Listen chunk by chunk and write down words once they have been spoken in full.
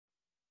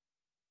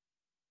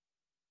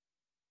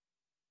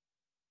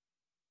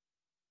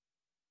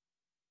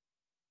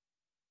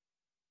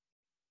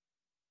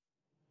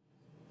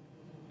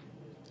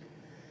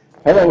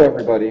Hello,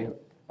 everybody.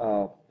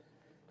 Uh,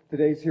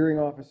 Today's hearing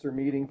officer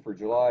meeting for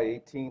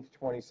July 18th,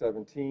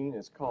 2017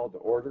 is called to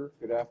order.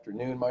 Good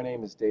afternoon. My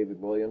name is David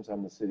Williams.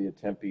 I'm the City of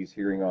Tempe's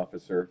hearing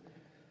officer.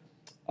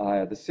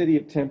 The City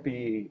of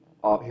Tempe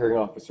hearing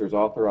officer is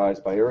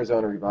authorized by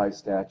Arizona Revised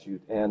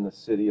Statute and the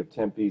City of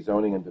Tempe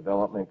Zoning and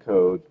Development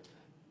Code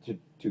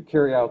to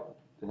carry out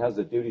and has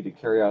the duty to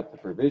carry out the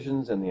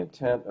provisions and the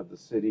intent of the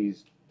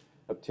City's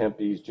of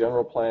Tempe's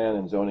General Plan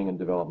and Zoning and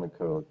Development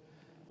Code.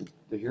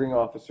 The hearing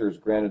officer is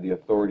granted the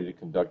authority to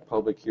conduct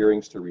public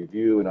hearings to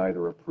review and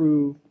either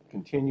approve,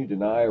 continue,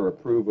 deny, or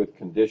approve with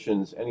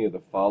conditions any of the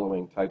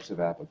following types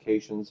of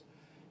applications: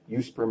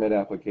 use permit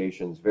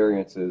applications,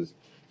 variances,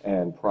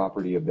 and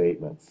property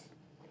abatements.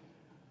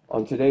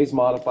 On today's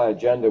modified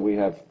agenda, we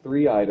have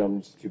 3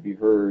 items to be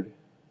heard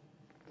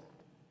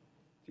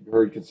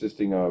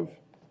consisting of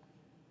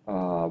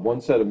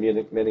one set of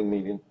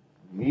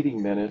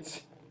meeting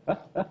minutes,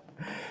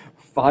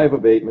 5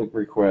 abatement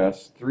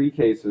requests, 3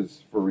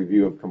 cases for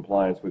review of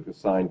compliance with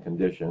assigned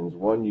conditions,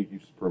 1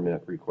 use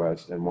permit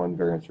request, and 1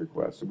 variance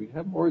request. So we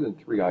have more than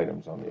 3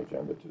 items on the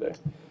agenda today.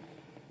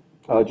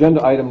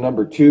 Agenda item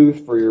number 2,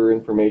 for your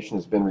information,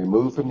 has been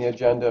removed from the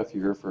agenda. If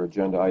you're here for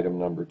agenda item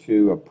number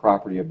 2, a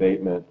property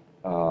abatement,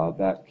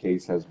 that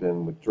case has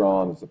been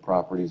withdrawn as the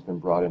property has been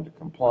brought into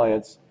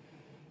compliance.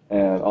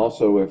 And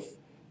also, if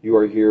you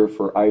are here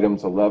for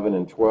items 11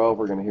 and 12,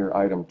 we're going to hear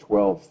item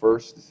 12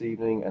 first this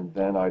evening, and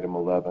then item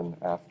 11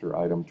 after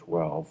item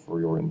 12 for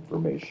your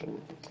information.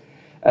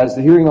 As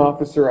the hearing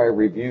officer, I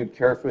reviewed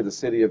carefully the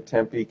City of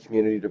Tempe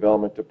Community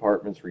Development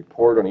Department's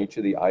report on each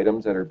of the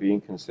items that are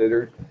being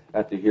considered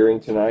at the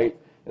hearing tonight,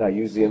 and I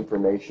used the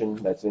information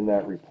that's in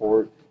that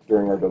report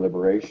during our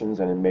deliberations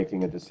and in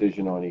making a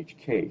decision on each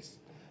case.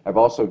 I've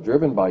also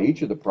driven by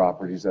each of the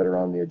properties that are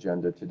on the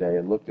agenda today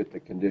and looked at the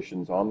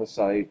conditions on the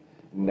site,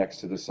 next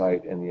to the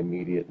site, and the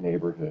immediate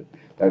neighborhood.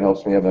 That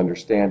helps me have an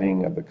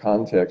understanding of the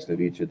context of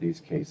each of these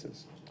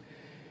cases.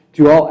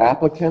 To all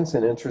applicants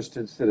and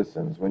interested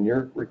citizens, when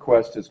your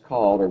request is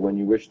called or when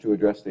you wish to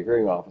address the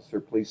hearing officer,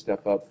 please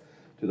step up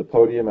to the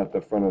podium at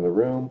the front of the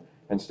room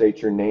and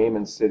state your name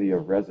and city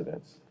of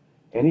residence.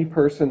 Any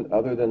person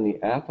other than the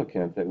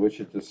applicant that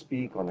wishes to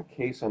speak on a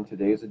case on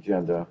today's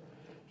agenda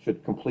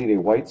should complete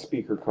a white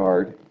speaker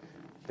card.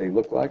 They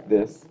look like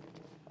this,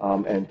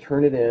 and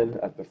turn it in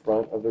at the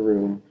front of the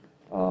room,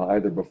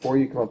 either before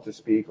you come up to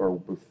speak or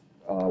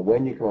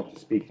when you come up to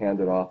speak,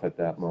 hand it off at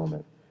that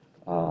moment.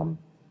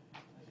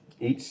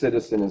 Each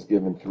citizen is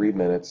given 3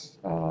 minutes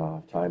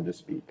time to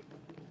speak.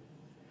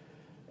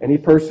 Any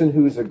person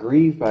who is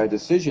aggrieved by a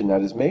decision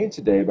that is made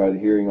today by the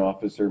hearing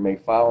officer may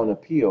file an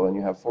appeal, and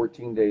you have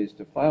 14 days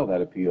to file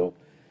that appeal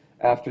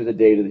after the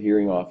date of the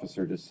hearing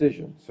officer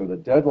decision. So the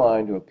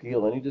deadline to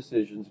appeal any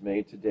decisions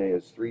made today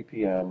is 3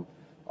 p.m.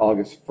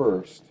 August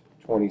 1st,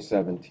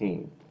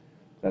 2017.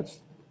 That's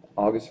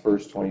August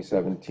 1st,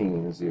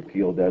 2017 is the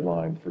appeal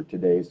deadline for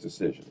today's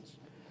decisions.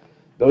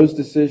 Those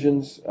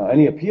decisions,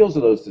 any appeals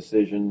of those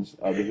decisions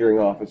of the hearing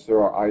officer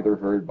are either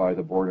heard by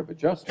the Board of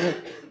Adjustment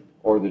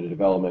or the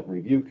Development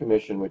Review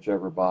Commission,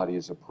 whichever body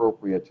is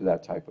appropriate to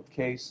that type of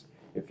case.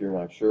 If you're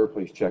not sure,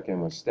 please check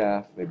in with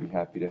staff. They'd be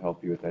happy to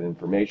help you with that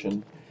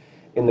information.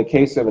 In the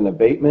case of an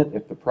abatement,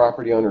 if the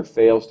property owner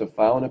fails to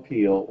file an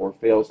appeal or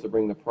fails to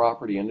bring the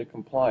property into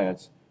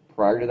compliance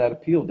prior to that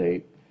appeal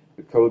date,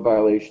 the code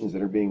violations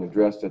that are being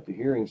addressed at the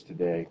hearings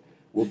today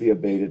will be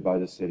abated by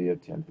the City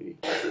of Tempe.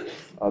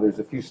 There's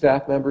a few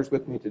staff members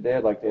with me today.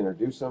 I'd like to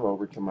introduce them.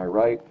 Over to my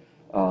right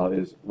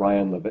is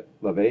Ryan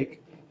Levake.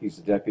 He's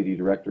the Deputy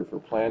Director for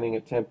Planning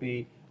at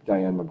Tempe.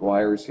 Diane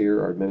McGuire is here,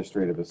 our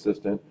Administrative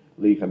Assistant.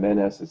 Lee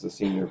Jimenez is the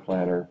Senior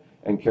Planner.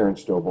 And Karen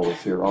Stobel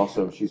is here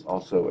also. She's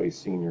also a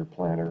Senior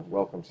Planner.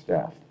 Welcome,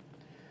 staff.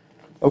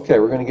 Okay,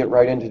 we're going to get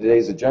right into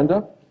today's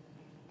agenda.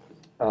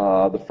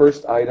 The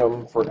first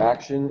item for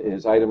action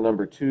is item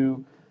number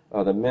 2,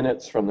 the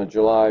minutes from the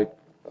July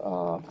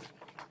 5th,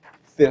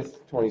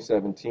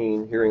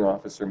 2017 hearing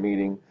officer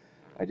meeting.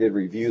 I did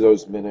review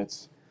those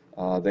minutes.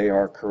 They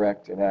are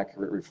correct and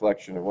accurate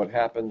reflection of what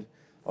happened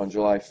on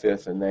July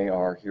 5th, and they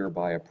are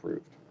hereby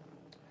approved.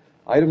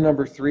 Item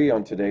number 3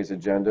 on today's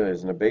agenda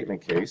is an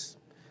abatement case.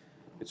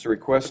 It's a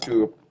request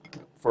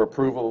for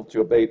approval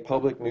to abate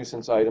public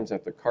nuisance items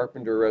at the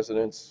Carpenter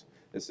residence.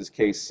 This is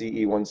case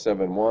CE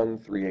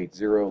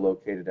 171380,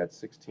 located at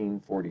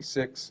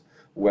 1646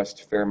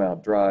 West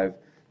Fairmount Drive.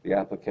 The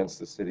applicant's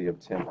the City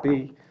of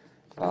Tempe.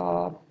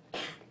 Mr.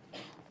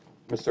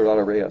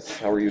 Lara Reyes,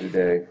 how are you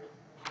today?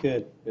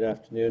 Good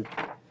afternoon.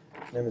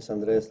 My name is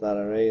Andres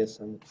Lara Reyes.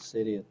 I'm with the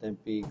City of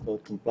Tempe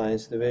Code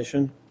Compliance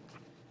Division.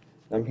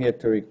 I'm here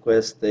to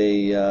request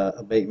a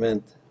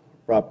abatement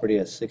property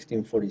at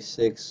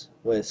 1646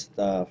 West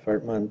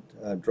Fairmount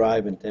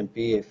Drive in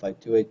Tempe,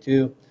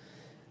 85282.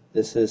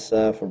 This is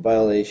for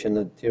violation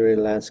of interior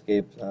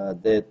landscape,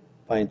 dead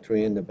pine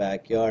tree in the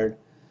backyard.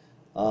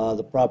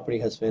 The property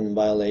has been in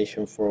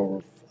violation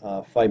for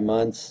over 5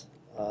 months.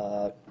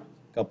 A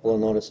couple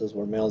of notices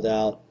were mailed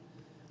out.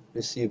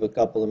 Received a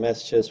couple of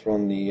messages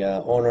from the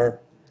owner,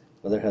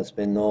 but there has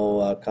been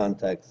no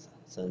contact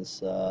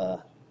since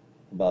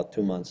about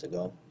 2 months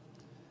ago.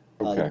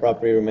 The Okay.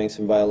 property remains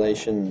in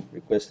violation,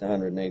 request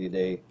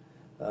 180-day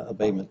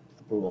abatement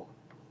approval.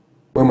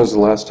 When was the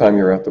last time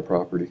you were at the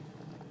property?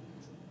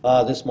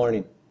 This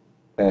morning.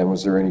 And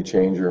was there any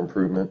change or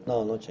improvement?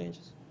 No, no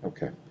changes.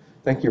 Okay.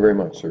 Thank you very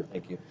much, sir.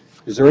 Thank you.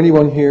 Is there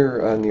anyone here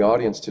in the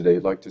audience today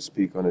who'd like to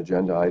speak on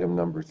agenda item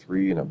number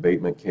 3, an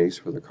abatement case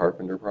for the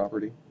Carpenter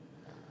property?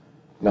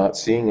 Not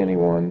seeing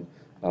anyone.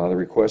 The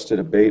requested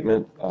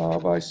abatement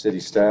by city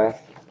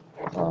staff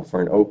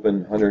for an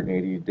open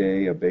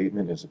 180-day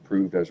abatement is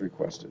approved as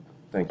requested.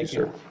 Thank you,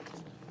 sir.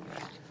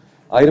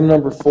 Item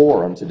number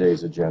 4 on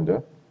today's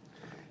agenda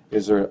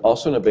is there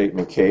also an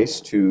abatement case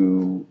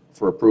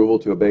for approval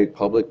to abate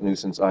public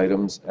nuisance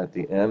items at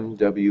the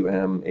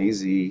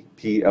MWM-AZ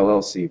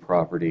PLLC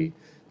property,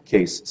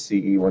 case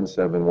CE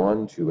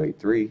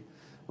 171283,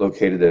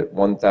 located at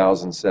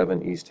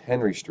 1007 East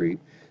Henry Street.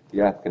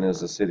 The applicant is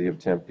the City of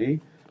Tempe.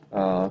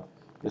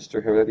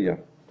 Mr. Heredia.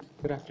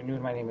 Good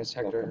afternoon. My name is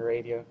Hector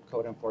Heredia,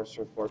 Code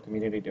Enforcer for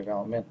Community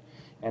Development,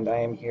 and I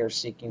am here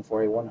seeking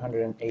for a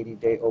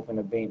 180-day open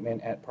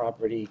abatement at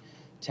property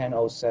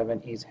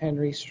 1007 East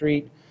Henry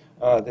Street.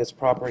 This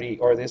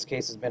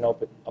case has been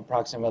open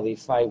approximately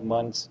 5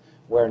 months,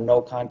 where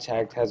no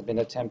contact has been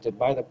attempted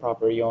by the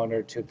property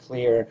owner to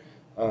clear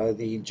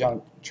the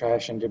junk,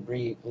 trash, and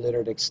debris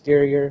littered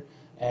exterior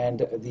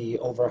and the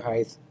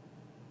overheight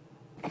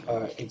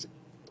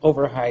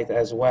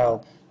as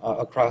well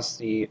across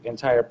the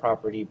entire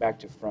property back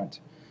to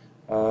front.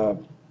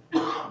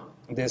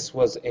 This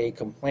was a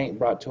complaint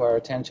brought to our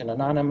attention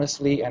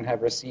anonymously and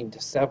have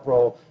received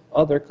several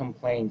other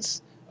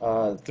complaints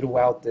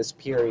throughout this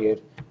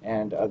period,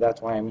 and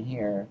that's why I'm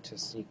here to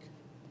seek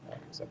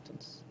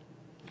acceptance.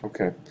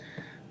 Okay.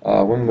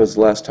 When was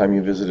the last time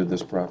you visited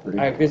this property?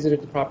 I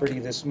visited the property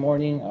this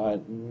morning.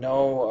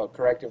 No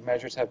corrective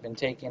measures have been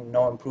taken,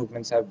 no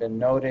improvements have been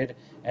noted,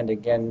 and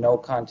again, no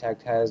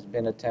contact has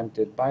been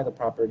attempted by the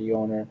property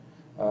owner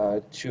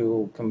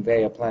to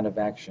convey a plan of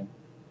action.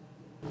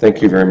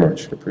 Thank you very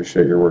much.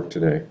 Appreciate your work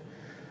today.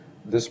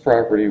 This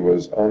property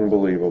was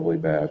unbelievably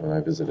bad when I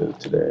visited it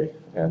today,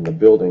 and the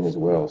building as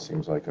well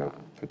seems like a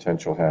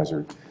potential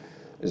hazard.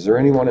 Is there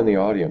anyone in the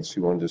audience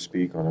who wanted to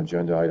speak on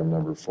agenda item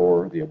number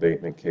 4, the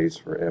abatement case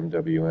for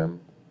MWM?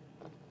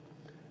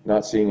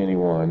 Not seeing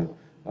anyone.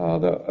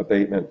 The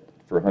abatement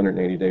for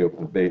 180-day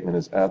open abatement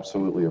is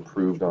absolutely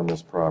approved on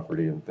this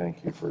property, and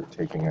thank you for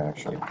taking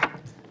action.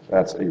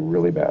 That's a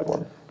really bad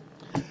one.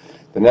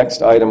 The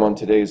next item on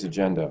today's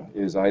agenda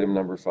is item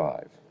number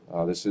 5.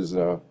 This is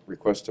a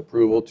request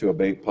approval to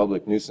abate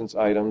public nuisance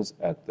items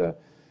at the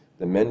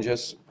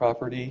Menges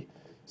property,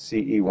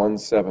 CE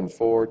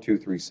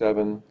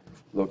 174237,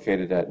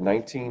 located at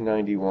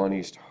 1991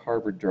 East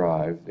Harvard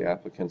Drive. The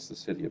applicant's the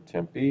City of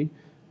Tempe.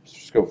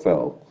 Mr.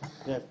 Schofield.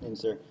 Good afternoon,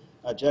 sir.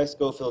 Jack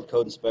Schofield,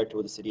 Code Inspector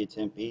with the City of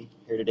Tempe,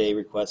 here today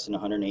requesting a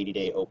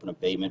 180-day open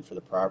abatement for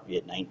the property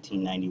at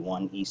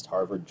 1991 East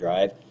Harvard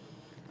Drive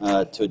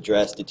to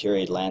address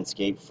deteriorated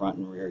landscape, front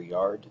and rear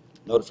yard.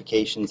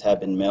 Notifications have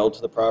been mailed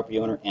to the property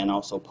owner and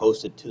also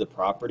posted to the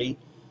property.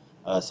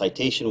 A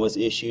citation was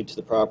issued to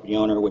the property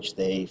owner, which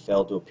they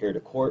failed to appear to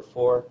court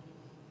for.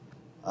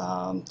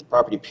 The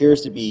property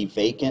appears to be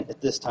vacant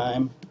at this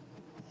time.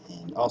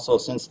 And also,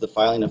 since the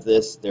filing of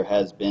this, there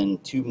has been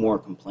 2 more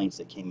complaints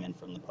that came in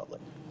from the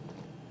public.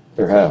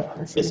 There have,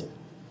 I see. Yes,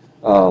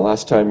 sir.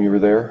 Last time you were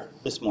there?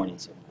 This morning,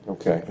 sir.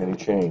 Okay. Any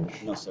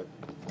change? No, sir.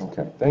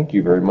 Okay. Thank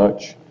you very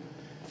much.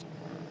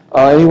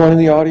 Anyone in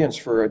the audience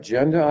for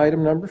agenda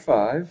item number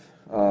 5,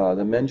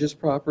 the Menges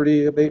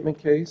property abatement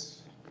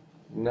case?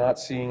 Not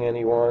seeing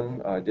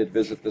anyone. I did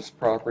visit this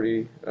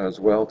property as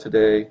well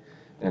today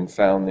and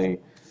found the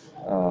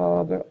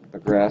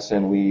grass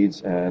and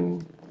weeds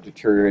and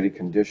deteriorated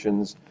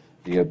conditions.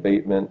 The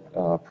abatement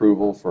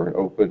approval for an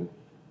open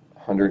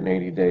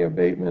 180-day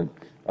abatement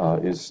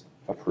is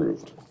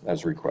approved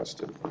as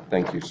requested.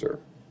 Thank you, sir.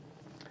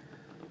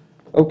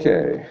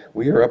 Okay,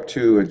 we are up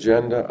to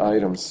agenda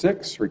item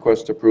 6,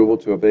 request approval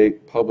to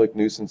abate public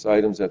nuisance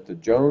items at the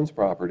Jones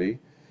property,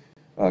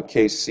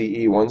 case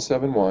CE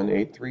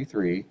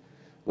 171833,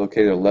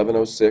 located at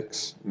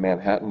 1106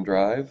 Manhattan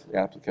Drive. The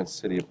applicant's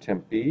City of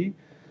Tempe.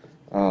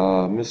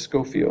 Ms.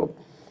 Schofield.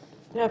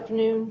 Good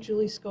afternoon,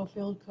 Julie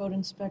Schofield, Code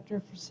Inspector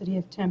for City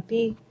of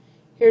Tempe.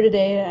 Here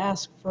today to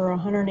ask for a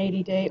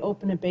 180-day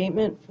open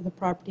abatement for the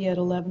property at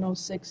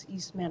 1106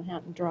 East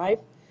Manhattan Drive.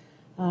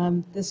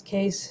 This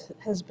case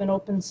has been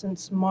open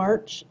since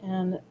March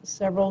and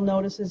several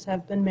notices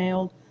have been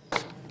mailed.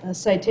 A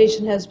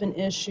citation has been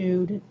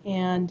issued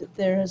and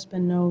there has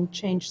been no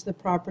change to the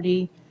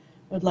property.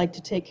 I would like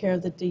to take care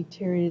of the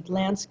deteriorated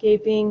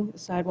landscaping,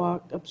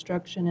 sidewalk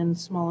obstruction, and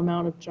small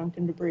amount of junk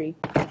and debris.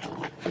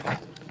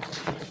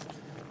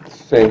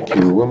 Thank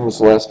you. When was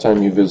the last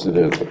time you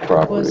visited the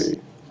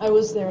property? I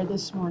was there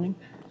this morning.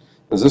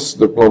 Is this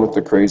the one with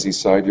the crazy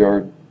side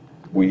yard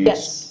weeds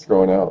Yes.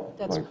 growing out?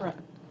 That's like correct.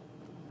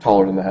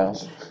 Taller than the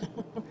house?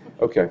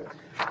 Okay.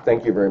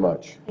 Thank you very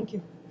much. Thank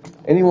you.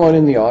 Anyone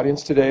in the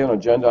audience today on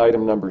agenda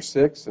item number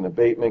 6, an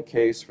abatement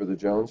case for the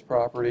Jones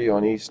property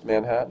on East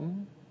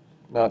Manhattan?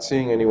 Not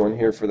seeing anyone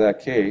here for that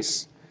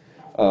case.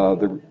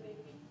 Pardon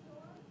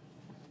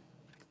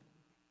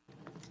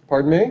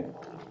me?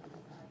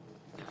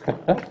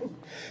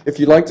 If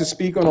you'd like to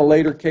speak on a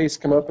later case,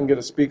 come up and get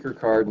a speaker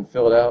card and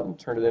fill it out and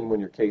turn it in when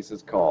your case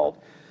is called.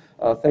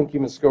 Thank you,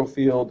 Ms.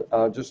 Schofield.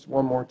 Just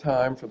one more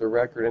time for the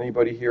record,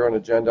 anybody here on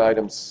agenda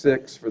item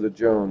 6 for the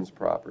Jones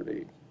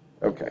property?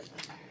 Okay.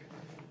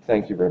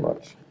 Thank you very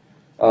much.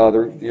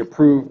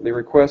 The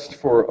request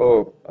for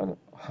a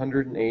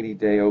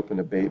 180-day open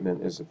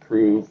abatement is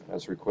approved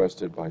as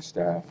requested by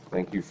staff.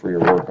 Thank you for your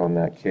work on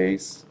that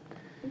case.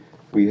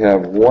 We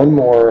have one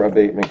more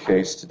abatement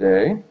case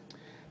today,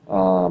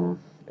 and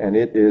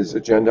it is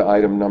agenda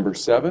item number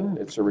 7.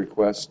 It's a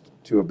request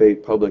to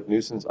abate public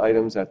nuisance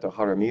items at the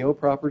Jaramillo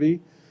property.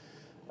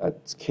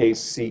 It's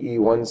case CE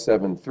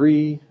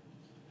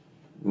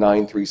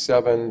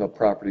 173937. The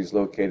property is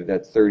located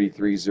at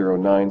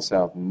 3309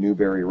 South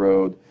Newberry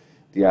Road.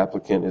 The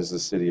applicant is the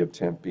City of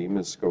Tempe.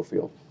 Ms.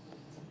 Schofield.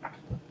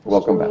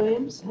 Welcome back.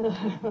 Williams.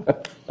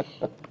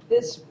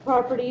 This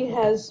property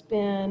has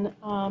been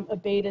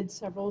abated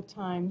several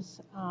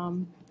times.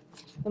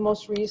 The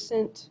most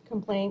recent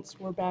complaints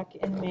were back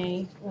in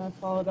May.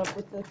 Followed up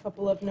with a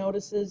couple of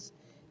notices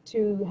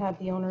to have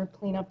the owner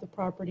clean up the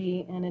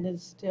property, and it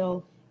is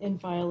still in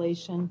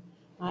violation,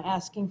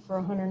 asking for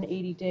a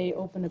 180-day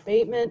open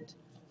abatement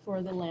for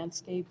the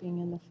landscaping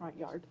in the front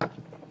yard.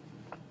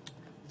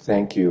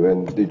 Thank you.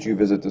 And did you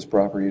visit this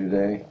property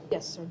today?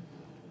 Yes, sir.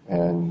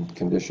 And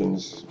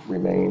conditions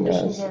remain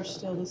Conditions as? are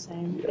still the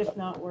same, if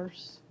not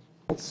worse.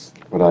 That's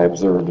what I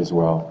observed as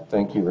well.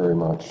 Thank you very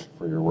much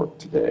for your work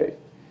today.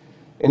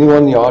 Anyone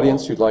in the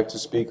audience who'd like to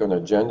speak on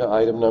agenda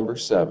item number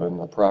 7,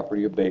 a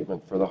property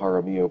abatement for the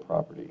Jaramillo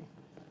property?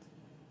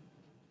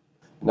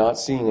 Not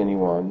seeing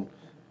anyone,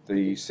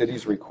 the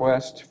city's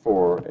request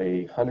for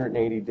a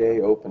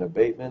 180-day open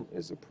abatement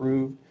is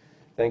approved.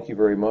 Thank you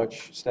very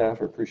much,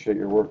 staff. I appreciate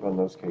your work on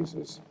those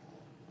cases.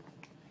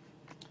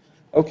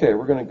 Okay,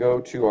 we're going to go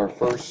to our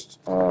first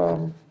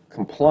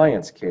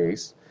compliance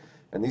case.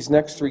 And these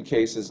next 3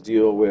 cases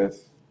deal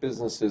with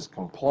businesses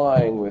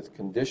complying with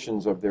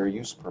conditions of their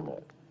use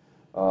permit.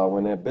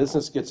 When a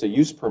business gets a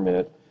use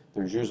permit,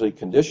 there's usually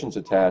conditions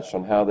attached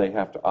on how they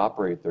have to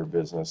operate their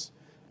business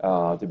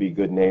to be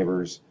good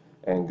neighbors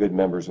and good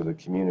members of the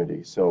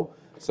community. So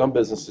some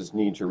businesses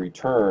need to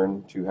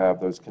return to have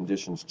those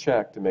conditions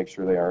checked to make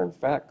sure they are in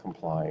fact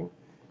complying.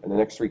 And the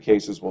next 3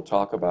 cases will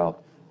talk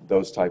about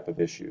those type of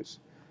issues.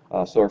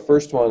 So our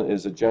first one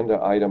is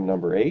agenda item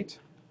number 8.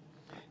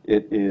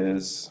 It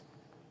is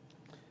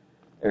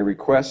a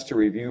request to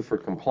review for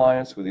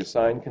compliance with the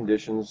assigned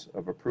conditions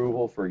of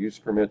approval for a use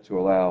permit to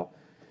allow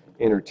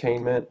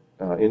entertainment,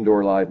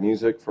 indoor live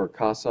music for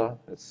CASA,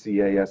 that's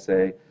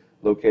C-A-S-A,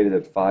 located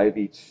at 5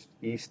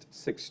 East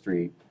 6th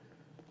Street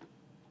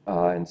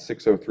and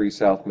 603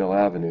 South Mill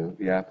Avenue.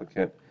 The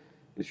applicant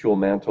is Shul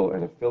Mantle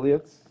and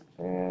Affiliates,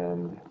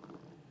 and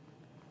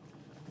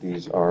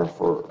these are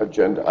for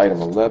agenda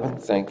item 11.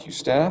 Thank you,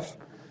 staff.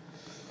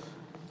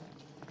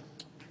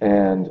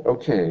 And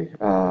okay,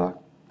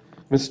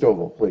 Ms.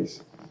 Stovall,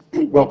 please.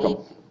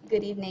 Welcome.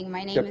 Good evening.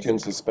 My name Kept you in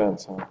is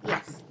suspense, huh?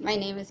 Yes. My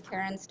name is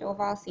Karen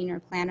Stovall, senior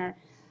planner.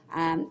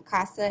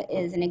 CASA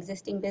is an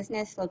existing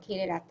business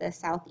located at the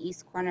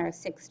southeast corner of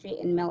 6th Street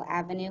and Mill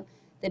Avenue.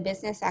 The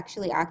business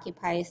actually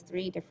occupies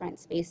 3 different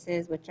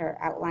spaces, which are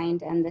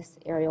outlined in this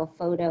aerial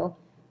photo.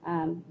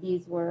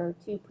 These were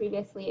 2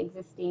 previously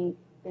existing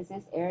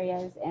business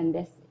areas, and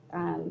this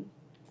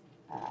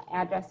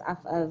address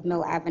off of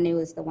Mill Avenue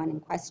is the one in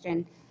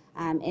question.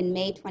 In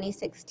May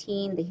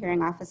 2016, the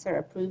hearing officer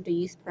approved a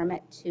use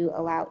permit to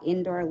allow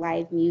indoor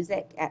live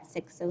music at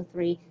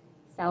 603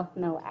 South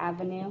Mill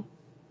Avenue.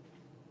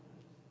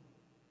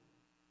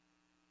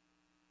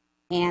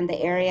 And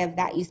the area of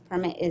that use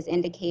permit is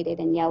indicated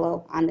in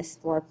yellow on this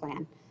floor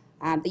plan.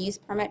 The use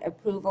permit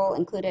approval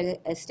included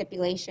a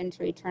stipulation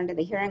to return to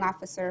the hearing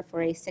officer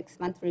for a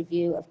 6-month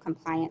review of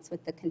compliance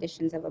with the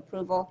conditions of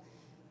approval.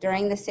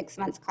 During the 6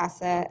 months,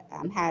 CASA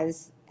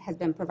has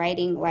been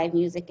providing live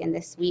music in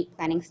this suite.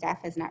 Planning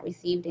staff has not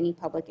received any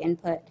public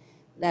input.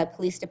 The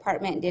police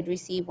department did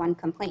receive 1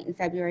 complaint in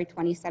February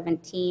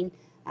 2017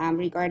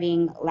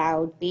 regarding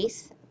loud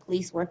bass.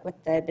 Police work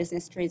with the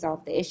business to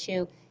resolve the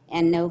issue,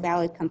 and no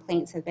valid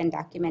complaints have been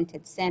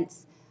documented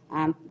since.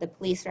 The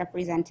police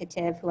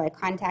representative who I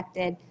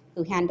contacted,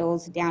 who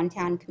handles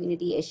downtown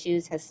community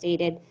issues, has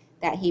stated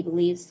that he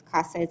believes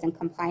CASA is in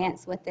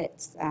compliance with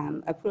its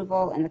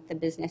approval and that the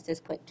business is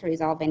quick to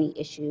resolve any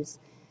issues.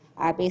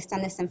 Based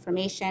on this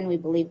information, we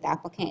believe the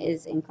applicant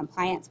is in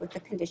compliance with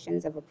the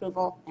conditions of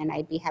approval, and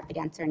I'd be happy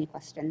to answer any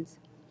questions.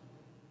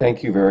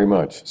 Thank you very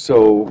much.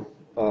 So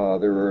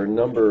there were a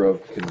number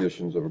of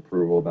conditions of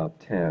approval, about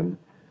 10.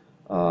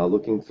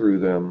 Looking through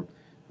them,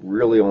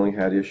 really only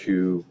had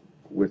issue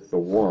with the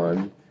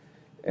one,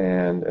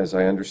 and as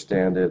I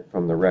understand it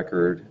from the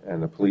record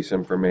and the police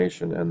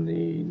information and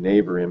the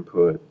neighbor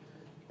input,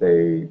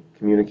 they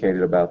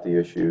communicated about the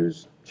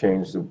issues,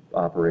 changed the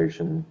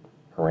operation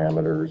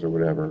parameters or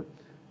whatever,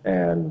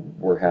 and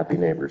we're happy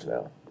neighbors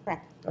now.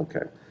 Correct.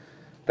 Okay.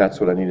 That's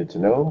what I needed to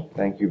know.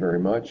 Thank you very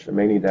much. I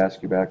may need to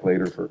ask you back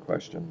later for a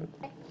question,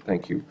 but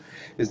thank you.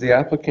 Is the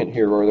applicant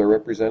here or their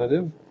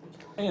representative?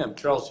 I am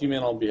Charles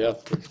Human on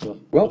behalf of the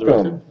record, Welcome.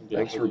 on behalf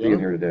Thanks of for the being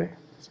owner. here today.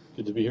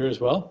 Good to be here as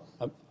well.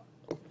 I'm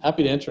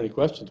happy to answer any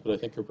questions, but I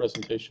think her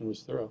presentation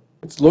was thorough.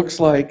 It looks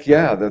like,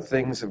 yeah, the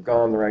things have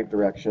gone the right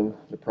direction.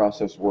 The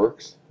process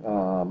works.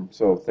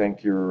 So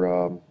thank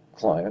your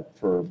client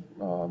for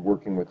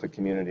working with the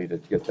community to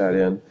get that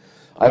in.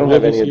 I don't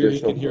have any He's here,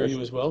 additional He can hear you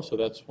questions. as well, so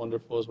that's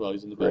wonderful as well.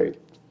 He's in the back. Great,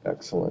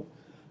 excellent.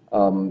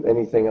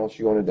 Anything else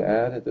you wanted to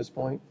add at this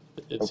point?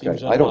 It Okay,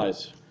 seems I don't-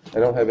 unwise. I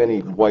don't have any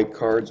white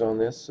cards on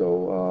this,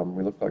 so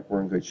we look like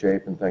we're in good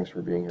shape, and thanks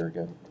for being here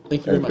again.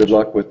 Thank you very And much. good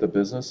luck with the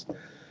business.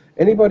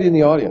 Anybody in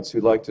the audience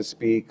who'd like to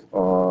speak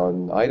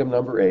on item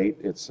number 8,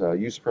 it's a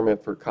use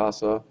permit for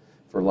Casa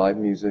for live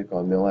music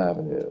on Mill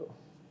Avenue.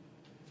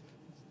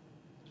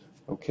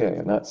 Okay,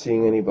 I'm not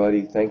seeing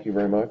anybody. Thank you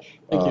very much.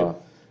 Thank you.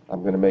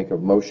 I'm going to make a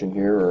motion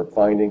here, or a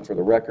finding for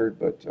the record,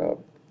 but I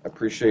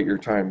appreciate your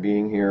time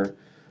being here.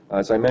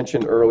 As I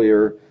mentioned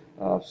earlier,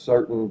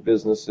 certain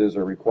businesses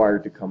are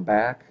required to come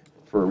back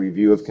for a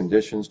review of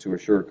conditions to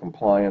assure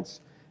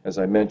compliance. As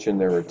I mentioned,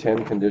 there are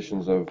 10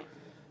 conditions of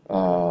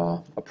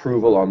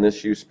approval on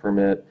this use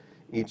permit.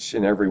 Each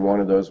and every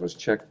one of those was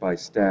checked by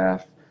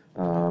staff,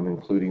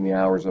 including the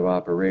hours of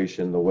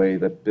operation, the way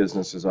that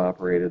business is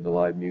operated, the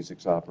live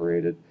music's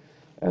operated,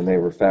 and they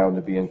were found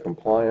to be in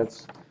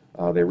compliance.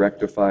 They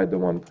rectified the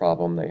one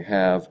problem they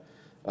have.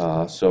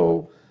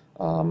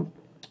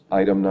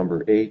 Item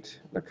number 8,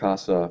 the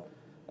Casa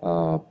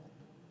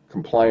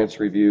compliance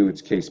review,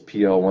 it's case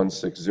PL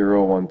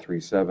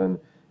 160137,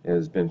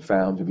 has been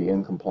found to be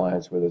in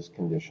compliance with its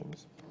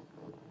conditions.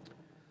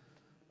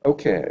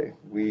 Okay,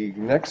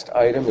 next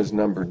item is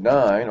number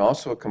 9,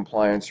 also a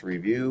compliance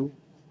review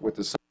with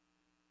the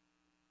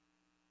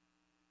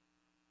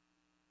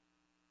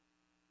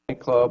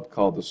club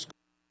called the School.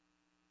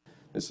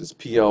 This is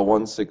PL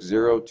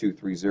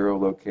 160230,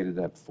 located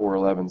at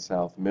 411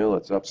 South Mill.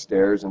 It's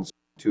upstairs in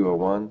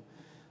 201.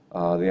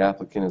 The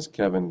applicant is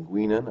Kevin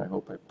Guinan. I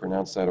hope I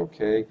pronounced that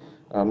okay.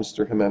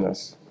 Mr.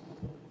 Jimenez.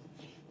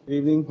 Good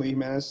evening, Lee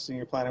Jimenez,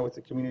 Senior Planner with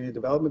the Community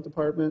Development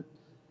Department.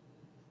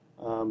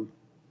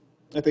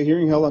 At the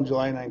hearing held on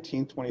July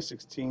 19,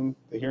 2016,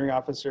 the hearing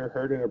officer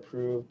heard and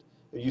approved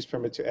a use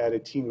permit to add a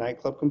teen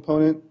nightclub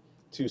component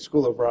to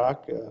School of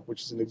Rock,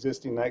 which is an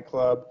existing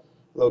nightclub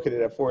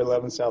located at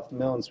 411 South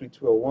Mill in Suite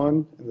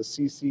 201 in the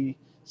CC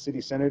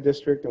City Center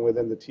District and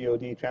within the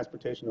TOD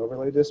Transportation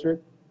Overlay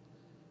District.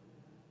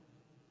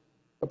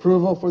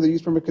 Approval for the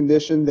use permit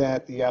condition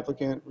that the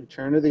applicant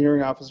return to the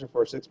hearing officer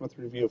for a 6-month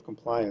review of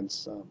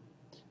compliance.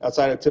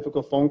 Outside of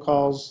typical phone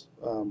calls,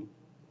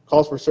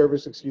 calls for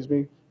service,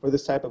 for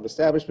this type of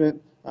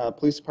establishment,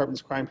 Police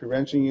Department's Crime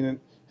Prevention Unit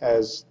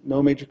has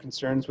no major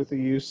concerns with the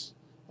use.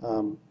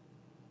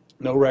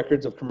 No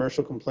records of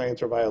commercial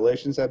complaints or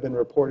violations have been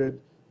reported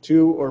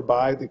to or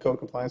by the Code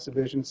Compliance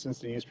Division since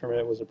the use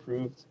permit was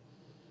approved.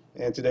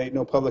 And to date,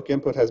 no public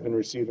input has been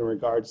received in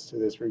regards to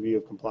this review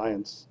of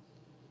compliance.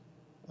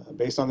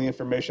 Based on the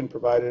information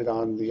provided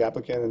on the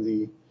applicant and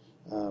the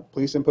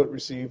police input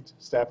received,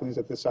 staff believes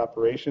that this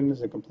operation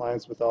is in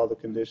compliance with all the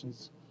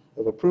conditions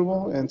of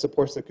approval and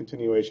supports the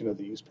continuation of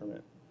the use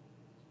permit.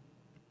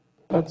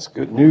 That's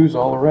good news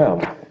all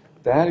around.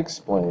 That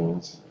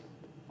explains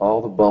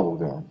all the bubble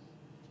gum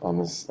on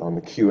the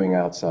queuing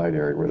outside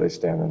area where they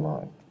stand in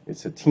line.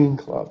 It's a teen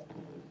club.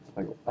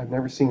 Like, I've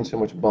never seen so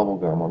much bubble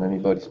gum on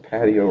anybody's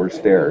patio or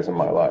stairs in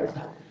my life.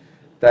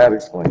 That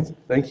explains it.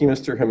 Thank you,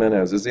 Mr.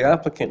 Jimenez. Is the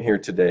applicant here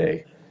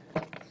today?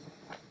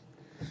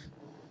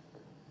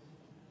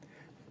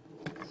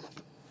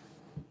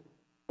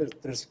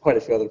 There's quite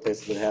a few other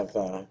places that have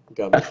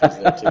gum issues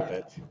there too,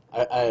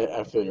 but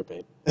I feel your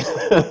pain.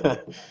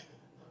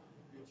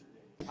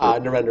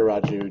 Narendra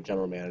Raju,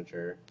 General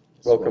Manager.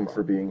 Welcome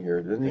for being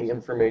here. Any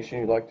information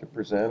you'd like to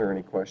present or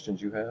any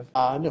questions you have?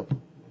 No,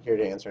 here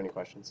to answer any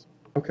questions.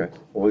 Okay.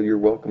 Well, you're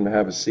welcome to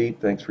have a seat.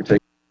 Thanks for taking.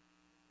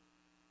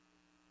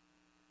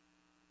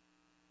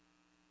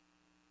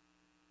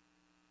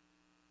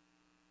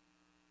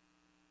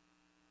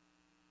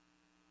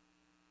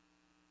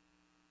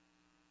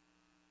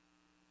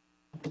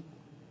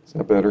 Is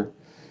that better?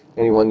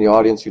 Anyone in the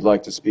audience who'd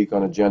like to speak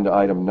on agenda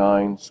item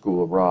 9,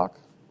 School of Rock?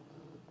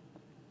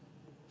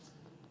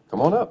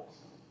 Come on up.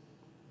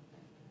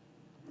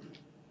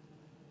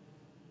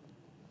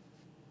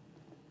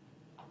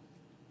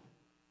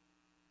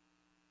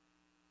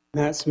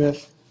 Matt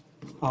Smith.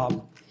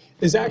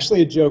 Is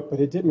actually a joke, but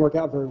it didn't work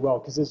out very well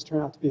because this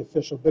turned out to be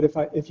official. But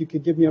if you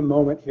could give me a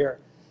moment here,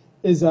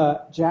 is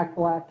Jack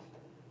Black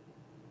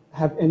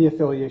have any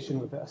affiliation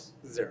with this?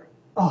 Zero.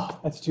 Oh,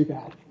 that's too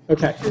bad.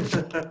 Okay.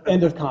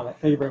 End of comment.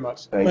 Thank you very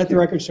much. Thank Let the you.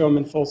 record show I'm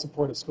in full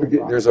support of School of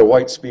Rock. There's a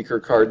white speaker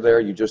card there.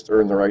 You just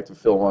earned the right to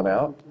fill one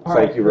out. All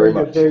Thank right, you very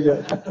good, much. Very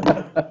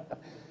good.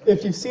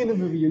 If you've seen the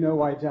movie, you know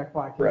why Jack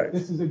Black is. Right.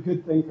 This is a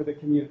good thing for the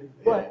community.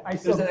 But I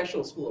still, There's an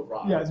actual School of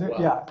Rock Yeah, as there-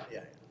 well.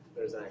 yeah.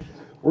 There's an actual.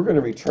 We're going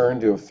to return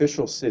to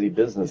official city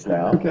business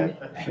now,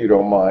 if you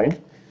don't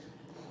mind.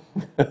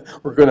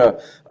 We're gonna,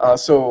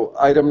 so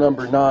item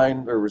number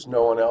 9, there was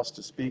no one else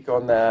to speak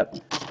on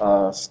that.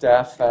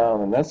 Staff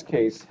found, in this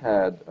case,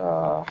 had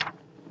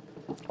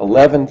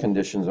 11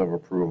 conditions of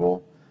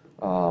approval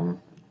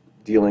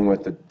dealing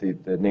with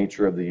the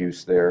nature of the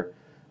use there.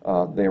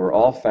 They were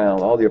all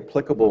found, all the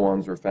applicable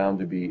ones were found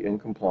to be in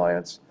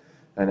compliance.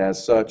 And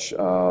as such,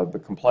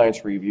 the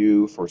compliance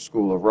review for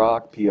School of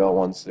Rock, PL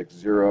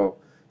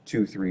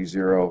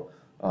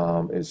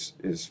 160230, is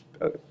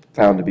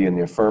found to be in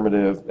the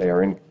affirmative. They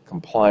are in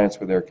compliance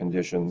with their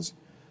conditions,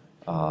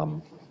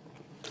 and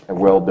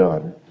well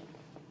done.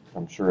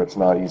 I'm sure it's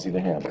not easy to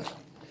handle.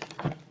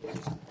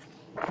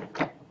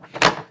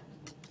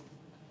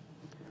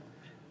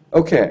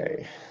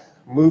 Okay,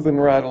 moving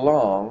right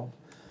along.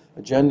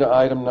 Agenda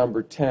item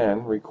number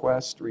 10,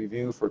 request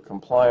review for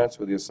compliance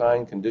with the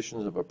assigned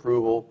conditions of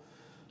approval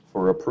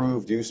for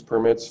approved use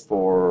permits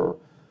for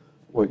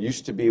what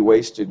used to be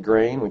Wasted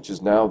Grain, which is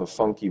now the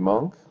Funky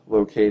Monk,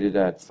 located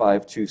at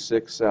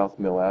 526 South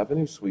Mill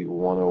Avenue, Suite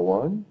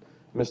 101.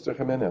 Mr.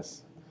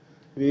 Jimenez.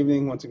 Good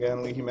evening. Once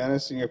again, Lee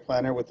Jimenez, Senior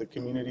Planner with the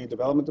Community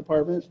Development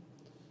Department.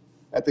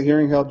 At the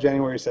hearing held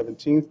January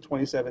 17th,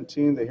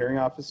 2017, the hearing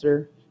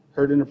officer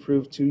heard and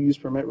approved 2 use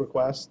permit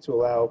requests to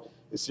allow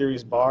a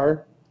Series 6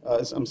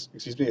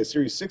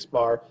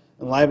 bar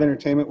and live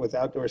entertainment with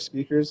outdoor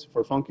speakers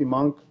for Funky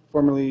Monk,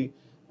 formerly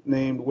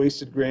named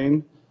Wasted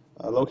Grain,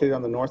 located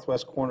on the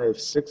northwest corner of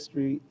 6th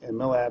Street and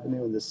Mill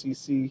Avenue in the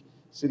CC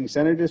City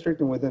Center District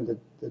and within the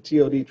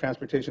TOD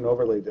Transportation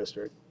Overlay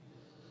District.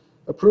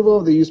 Approval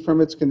of the use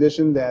permits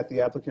conditioned that the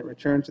applicant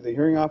return to the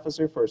hearing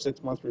officer for a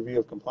 6-month review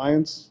of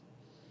compliance.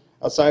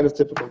 Outside of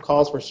typical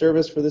calls for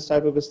service for this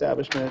type of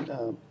establishment,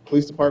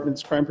 Police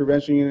Department's Crime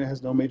Prevention Unit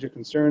has no major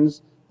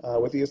concerns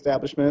with the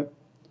establishment.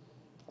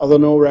 Although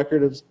no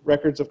records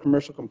of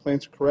commercial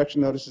complaints or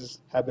correction notices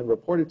have been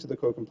reported to the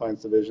Code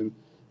Compliance Division,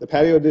 the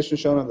patio addition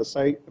shown on the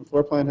site and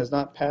floor plan has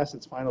not passed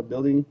its final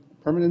building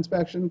permit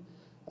inspection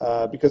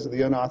because of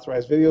the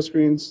unauthorized video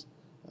screens.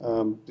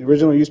 The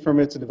original use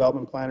permits and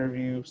development plan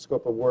review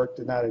scope of work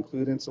did not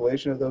include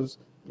installation of those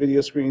video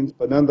screens,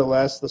 but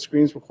nonetheless, the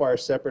screens require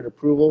separate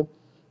approval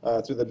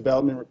through the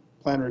development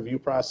plan review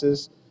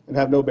process and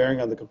have no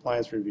bearing on the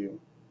compliance review.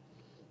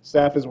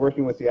 Staff is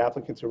working with the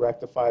applicant to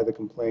rectify the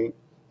complaint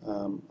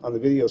on the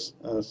video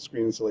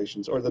screen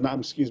installations, or on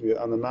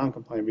the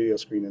non-compliant video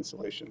screen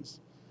installations.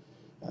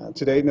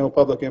 To date, no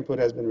public input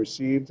has been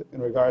received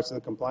in regards to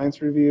the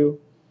compliance review,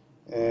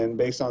 and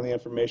based on the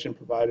information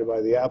provided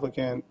by the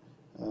applicant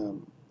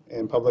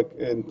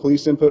and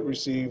police input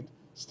received,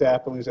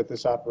 staff believes that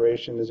this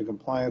operation is in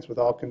compliance with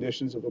all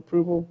conditions of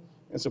approval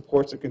and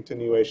supports the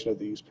continuation of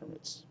the use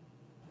permits.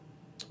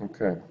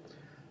 Okay.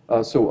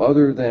 So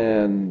other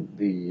than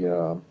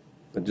the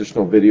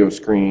additional video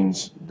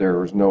screens, there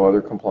was no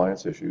other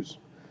compliance issues.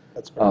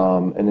 That's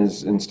correct. And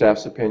is, in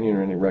staff's opinion,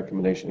 or any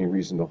recommendation, any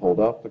reason to hold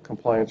up the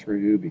compliance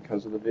review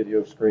because of the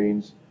video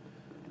screens?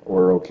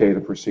 Or okay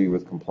to proceed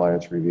with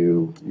compliance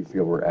review, you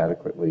feel we're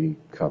adequately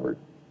covered?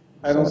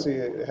 I don't see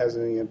it has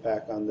any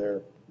impact on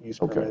their use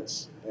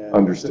permits. And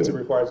Understood. since it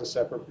requires a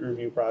separate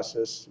review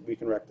process, we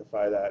can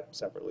rectify that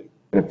separately.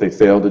 And if they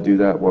fail to do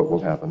that, what will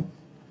happen?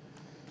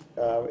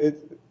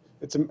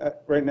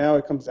 Right now,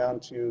 it comes down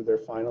to their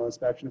final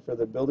inspection for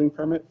the building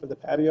permit for the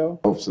patio.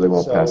 Oh, so they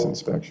won't pass So-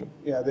 inspection.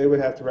 Yeah, they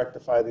would have to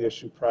rectify the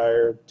issue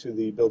prior to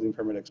the building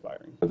permit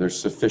expiring. But there's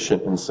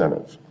sufficient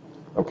incentive.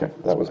 Okay,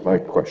 that was my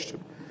question.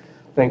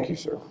 Thank you,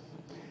 sir.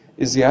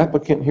 Is the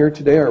applicant here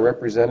today, our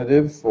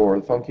representative for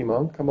the Funky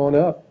Monk? Come on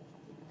up.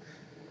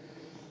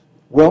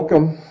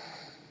 Welcome.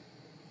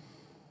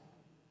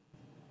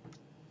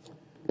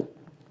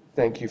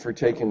 Thank you for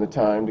taking the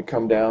time to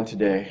come down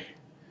today.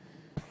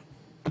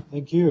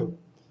 Thank you.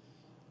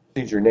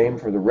 Need your name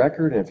for the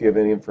record, and if you have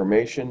any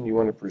information you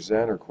want to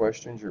present or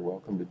questions, you're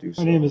welcome to do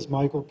so. My name is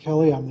Michael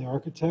Kelly. I'm the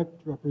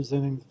architect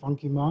representing the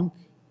Funky Monk,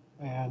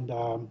 and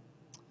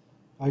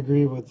I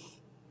agree with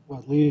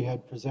what Lee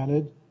had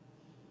presented.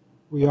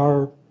 We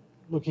are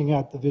looking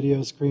at the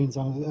video screens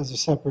as a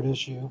separate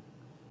issue,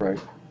 Right.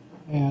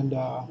 and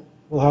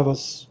we'll have a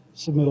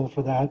submittal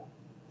for that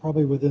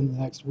probably within the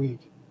next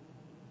week.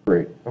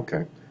 Great,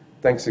 okay.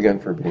 Thanks again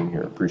for being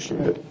here,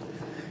 appreciate it.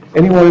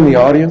 Anyone in the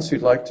audience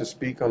who'd like to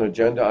speak on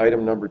agenda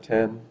item number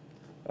 10,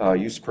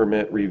 use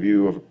permit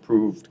review of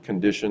approved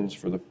conditions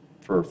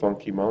for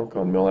Funky Monk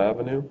on Mill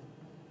Avenue?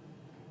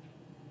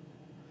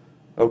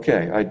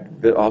 Okay,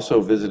 I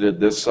also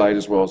visited this site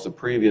as well as the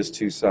previous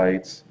 2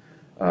 sites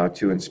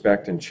to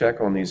inspect and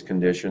check on these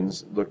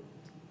conditions. Look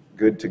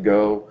good to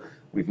go.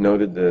 We've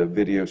noted the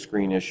video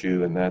screen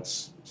issue, and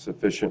that's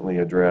sufficiently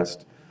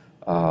addressed.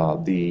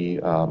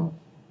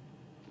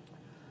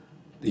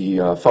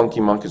 The Funky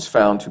Monk is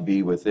found to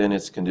be within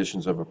its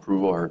conditions of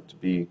approval, or to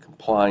be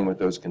complying with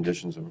those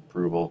conditions of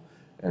approval.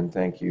 And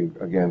thank you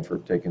again for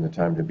taking the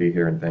time to be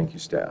here, and thank you,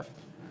 staff.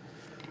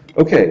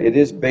 Okay, it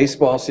is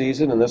baseball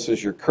season, and this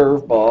is your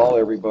curveball,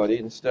 everybody.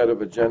 Instead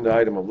of agenda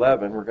item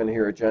 11, we're going to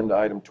hear agenda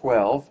item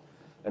 12,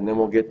 and then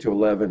we'll get to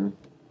 11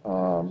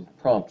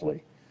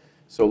 promptly.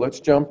 So let's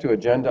jump to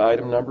agenda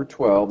item number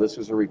 12. This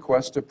is a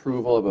request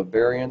approval of a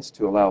variance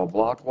to allow a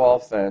block wall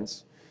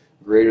fence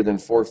greater than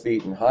 4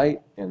 feet in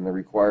height and the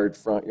required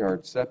front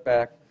yard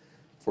setback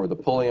for the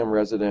Pulliam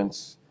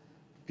residence.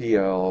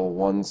 PL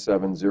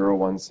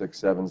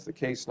 170167 is the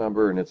case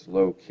number, and it's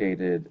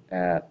located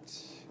at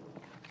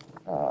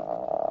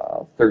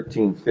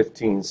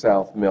 1315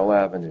 South Mill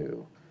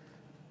Avenue.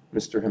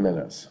 Mr.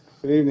 Jimenez.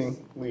 Good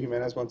evening, Lee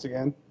Jimenez once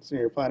again,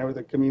 Senior Planner with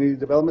the Community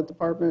Development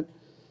Department.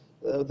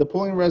 The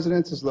Pulliam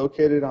residence is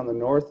located on the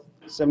north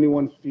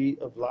 71 feet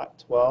of Lot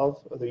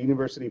 12 of the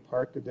University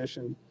Park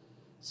Addition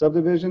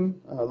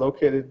subdivision,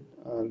 located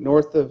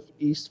north of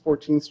East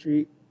 14th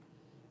Street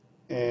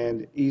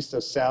and east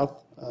of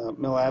South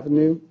Mill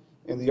Avenue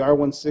in the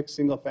R16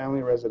 Single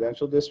Family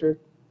Residential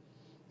District.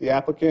 The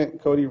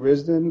applicant, Cody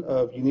Risden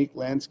of Unique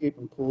Landscape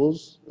and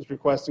Pools, is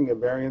requesting a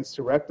variance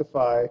to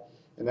rectify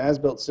an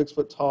as-built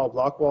 6-foot-tall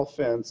block wall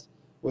fence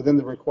within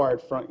the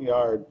required front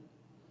yard.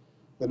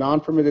 The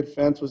non-permitted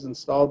fence was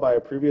installed by a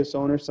previous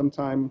owner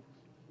sometime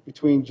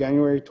between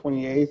January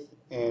 28th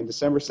and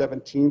December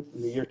 17th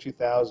in the year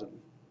 2000.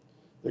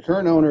 The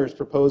current owner is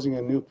proposing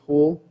a new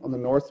pool on the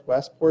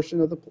northwest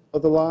portion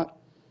of the lot,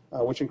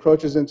 which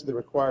encroaches into the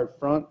required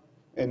front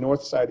and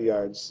north side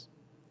yards.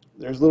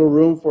 There's little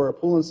room for a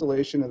pool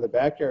installation in the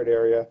backyard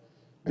area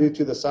due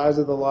to the size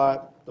of the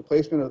lot, the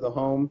placement of the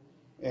home,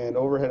 and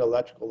overhead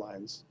electrical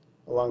lines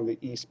along the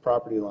east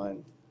property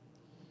line.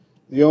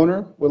 The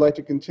owner would like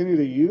to continue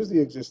to use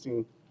the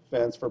existing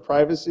fence for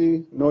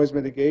privacy, noise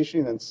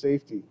mitigation, and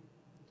safety.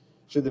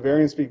 Should the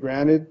variance be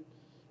granted,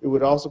 it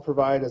would also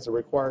provide as a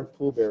required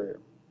pool barrier.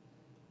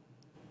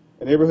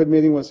 A neighborhood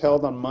meeting was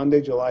held on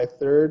Monday, July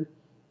 3rd,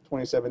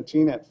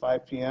 2017 at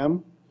 5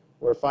 p.m.,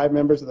 where 5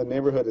 members of the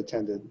neighborhood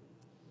attended.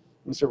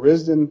 Mr.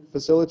 Risden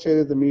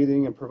facilitated the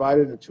meeting and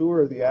provided a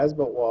tour of the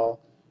as-built wall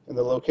and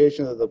the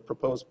location of the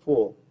proposed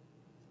pool.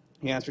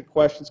 He answered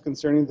questions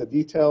concerning the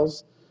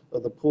details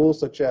of the pool,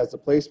 such as the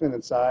placement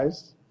and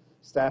size.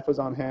 Staff was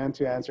on hand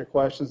to answer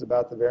questions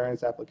about the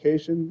variance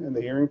application and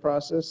the hearing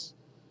process.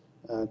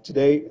 To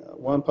date,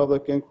 1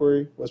 public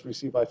inquiry was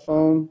received by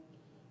phone.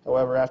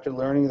 However, after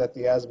learning that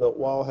the as-built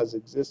wall has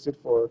existed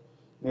for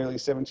nearly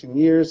 17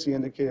 years, he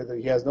indicated that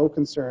he has no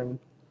concern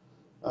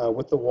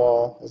with the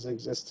wall as it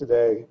exists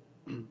today.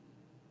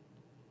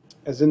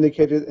 As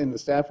indicated in the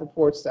staff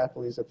report, staff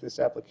believes that this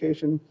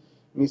application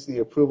meets the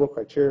approval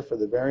criteria for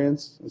the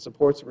variance and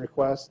supports the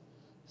request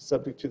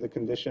subject to the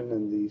condition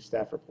in the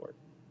staff report.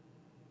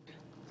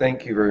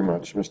 Thank you very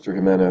much, Mr.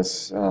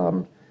 Jimenez.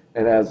 And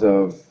as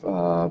of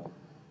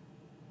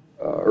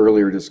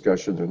earlier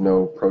discussion,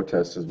 no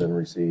protest has been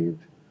received,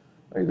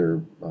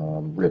 either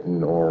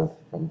written or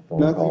from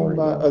phone call. Nothing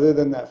other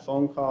than that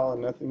phone call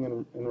and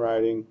nothing in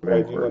writing. But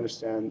I do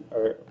understand,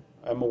 or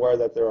I'm aware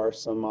that there are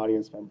some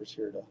audience members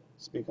here to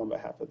speak on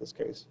behalf of this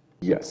case.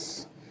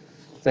 Yes.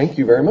 Thank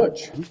you very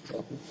much.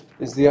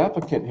 Is the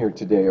applicant here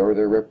today or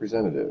their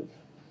representative?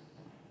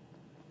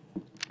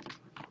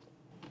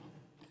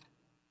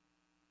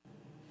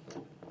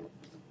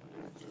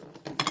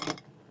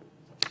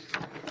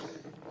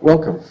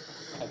 Welcome.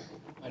 Hi,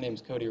 my name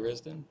is Cody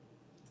Risden.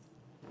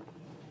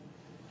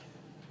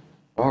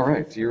 All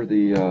right, you're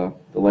the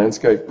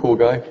landscape pool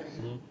guy.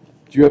 Mm-hmm.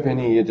 Do you have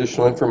any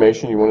additional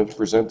information you wanted to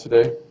present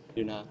today?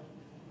 Do not.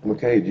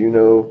 Okay, do you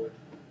know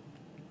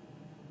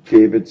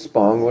David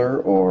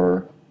Spongler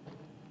or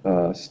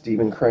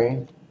Stephen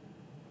Crane?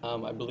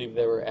 I believe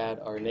they were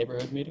at our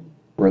neighborhood meeting.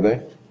 Were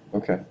they?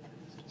 Okay.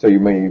 So you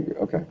may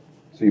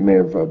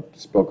have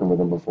spoken with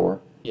them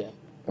before? Yeah.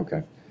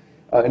 Okay.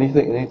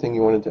 Anything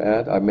you wanted to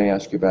add? I may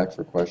ask you back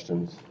for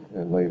questions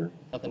later.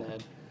 Nothing to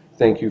add.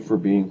 Thank you for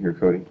being here,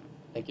 Cody.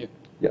 Thank you.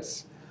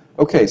 Yes.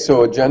 Okay,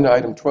 so agenda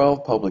item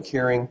 12, public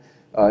hearing.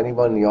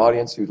 Anyone in the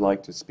audience who'd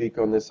like to speak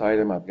on this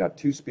item? I've got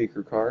 2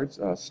 speaker cards.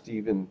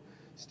 Stephen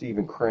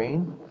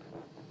Crane.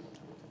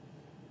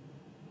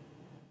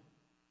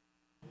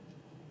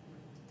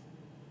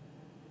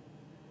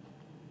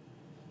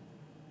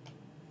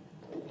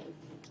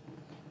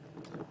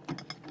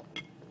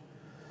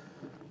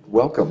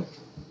 Welcome.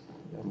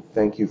 And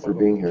thank you for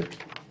being here.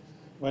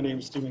 My name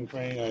is Stephen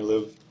Crane. I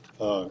live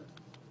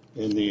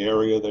in the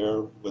area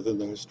there, within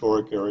the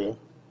historic area.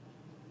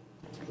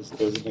 It's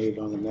designated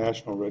on the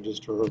National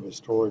Register of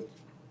Historic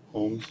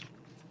Homes.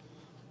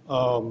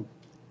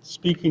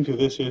 Speaking to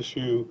this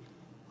issue,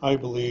 I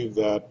believe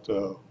that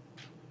the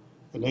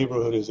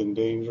neighborhood is in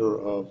danger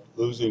of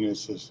losing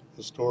its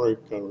historic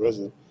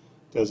resident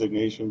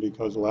designation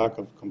because of lack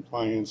of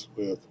compliance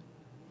with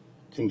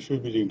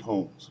contributing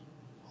homes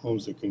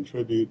that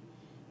contribute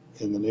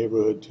in the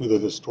neighborhood to the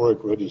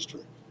historic register.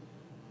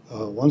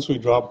 Once we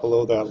drop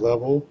below that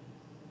level,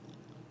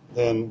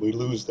 then we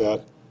lose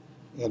that,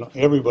 and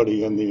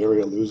everybody in the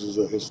area loses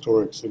a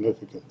historic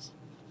significance,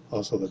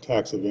 also the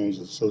tax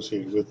advantages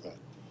associated with that.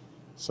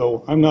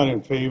 So I'm not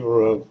in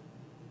favor of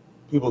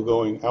people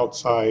going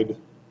outside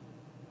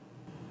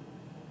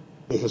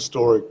the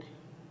historic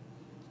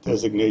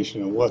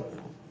designation and what,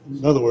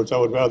 in other words, I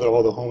would rather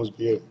all the homes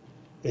be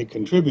a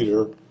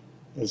contributor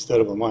instead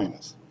of a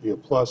minus, be a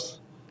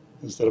plus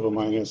instead of a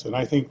minus. And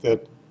I think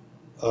that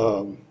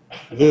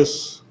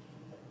this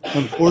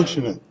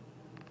unfortunate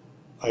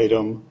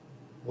item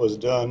was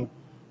done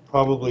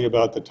probably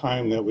about the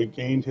time that we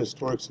gained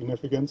historic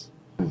significance,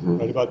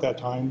 right about that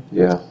time.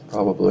 Yeah,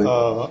 probably.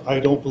 I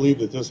don't believe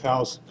that this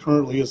house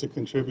currently is a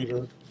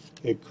contributor.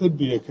 It could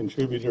be a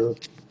contributor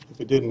if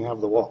it didn't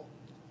have the wall.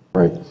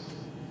 Right.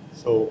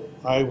 So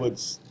I would,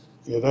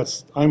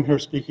 I'm here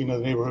speaking to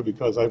the neighborhood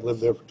because I've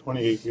lived there for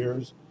 28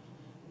 years.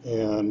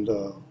 And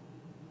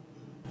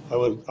I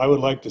would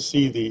like to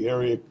see the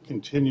area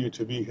continue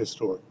to be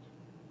historic.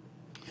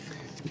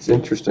 It's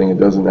interesting, it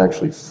doesn't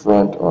actually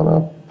front on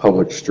a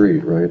public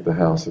street, right, the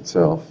house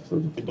itself?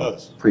 It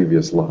does.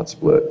 Previous lot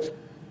split.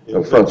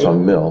 It fronts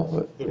on Mill,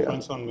 but It yeah.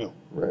 fronts on Mill.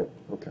 Right,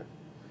 okay.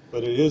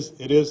 But it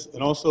is,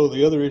 and also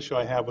the other issue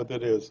I have with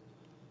it is,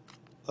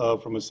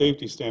 from a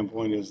safety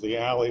standpoint, is the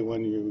alley.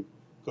 When you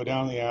go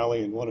down the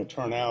alley and want to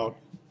turn out,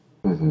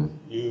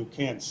 you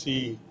can't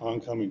see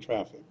oncoming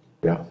traffic.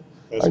 Yeah,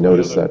 That's I the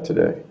noticed other- that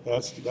today.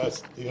 That's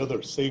the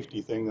other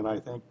safety thing that I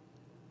think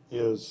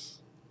is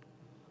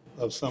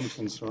of some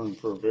concern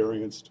for a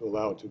variance to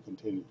allow it to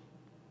continue.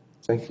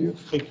 Thank you.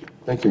 Thank you.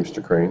 Thank you,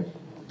 Mr. Crane.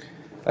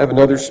 I have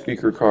another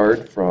speaker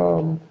card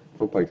from,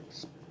 hope I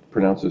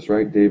pronounced this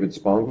right, David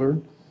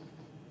Spongler.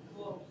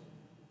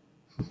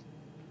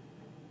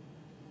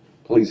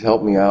 Please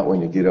help me out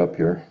when you get up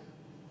here.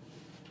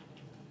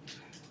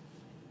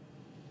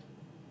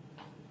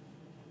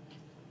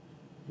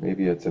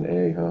 Maybe it's an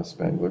A, huh,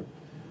 Spangler?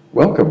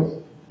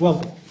 Welcome.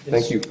 Well,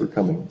 Thank you for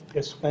coming.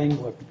 It's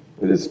Spangler.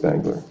 It is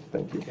Spangler.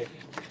 Thank you. Okay.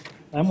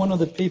 I'm one of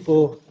the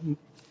people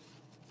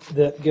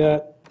that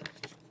got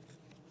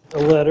a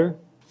letter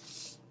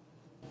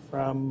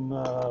from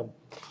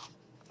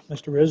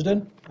Mr.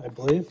 Risden, I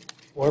believe,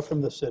 or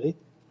from the city.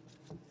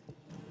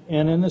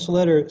 And in this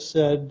letter, it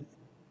said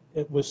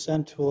it was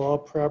sent to all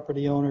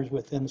property owners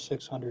within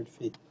 600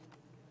 feet.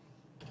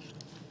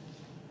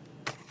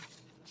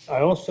 I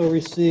also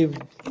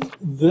received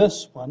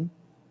this one,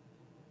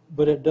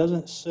 but it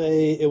doesn't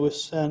say it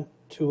was sent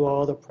to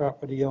all the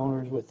property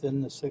owners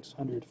within the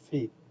 600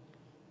 feet.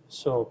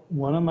 So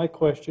one of my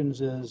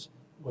questions is,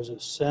 was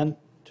it sent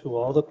to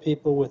all the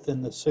people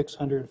within the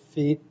 600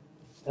 feet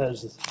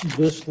as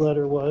this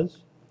letter was?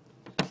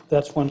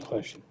 That's one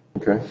question.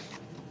 Okay.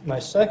 My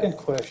second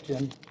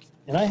question,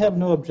 and I have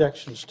no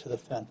objections to the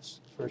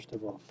fence, first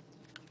of all.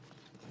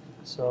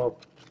 So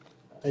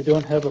I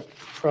don't have a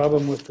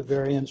problem with the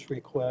variance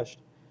request.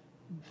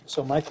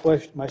 So my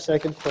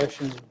second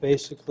question is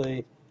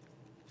basically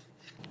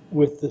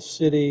with the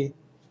city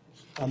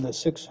on the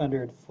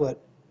 600-foot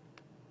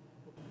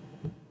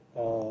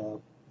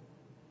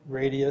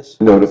radius.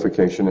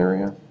 Notification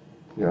area,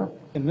 yeah.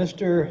 Can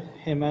Mr.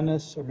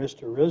 Jimenez or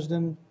Mr.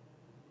 Risden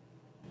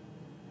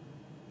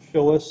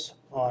show us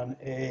on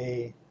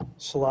a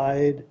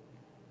slide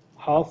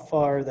how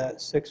far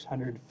that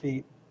 600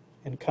 feet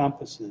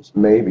encompasses?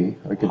 Maybe.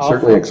 I could How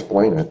certainly far-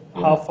 explain it.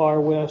 How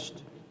far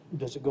west?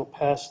 Does it go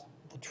past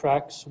the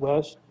tracks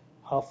west?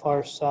 How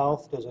far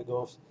south? Does it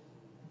go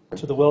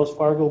to the Wells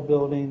Fargo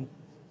building?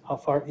 How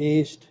far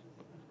east?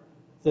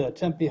 The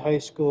Tempe High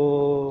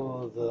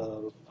School,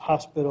 the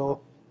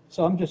hospital.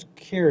 So I'm just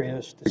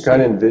curious to You see.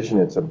 kind of envision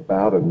it's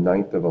about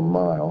 1/9 of a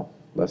mile,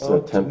 less than Well,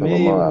 a to 10th of a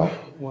me, mile,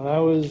 when I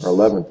was or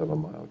 11th of a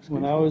mile, excuse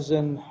when me. I was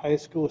in high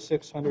school,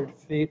 600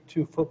 feet,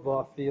 2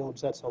 football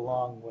fields. That's a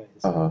long ways.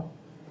 Uh-huh.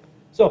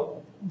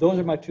 So those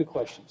are my two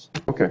questions.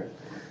 Okay.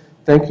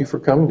 Thank you for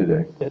coming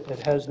today. It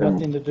has And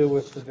nothing to do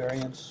with the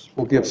variance.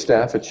 We'll give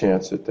staff a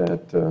chance at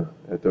that,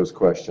 at those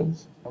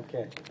questions.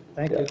 Okay,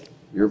 thank Yeah. you.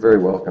 You're very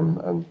welcome,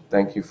 and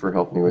thank you for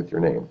helping me with your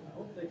name.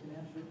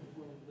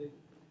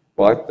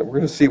 Well, we're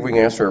going to see if we can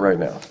answer it right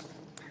now.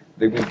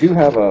 We do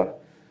have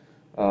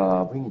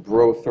we can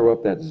throw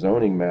up that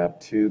zoning map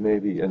too,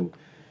 maybe, and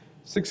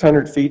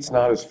 600 feet's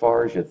not as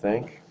far as you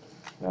think.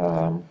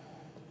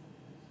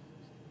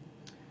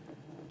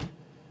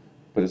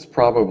 But it's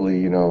probably,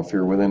 you know, if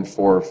you're within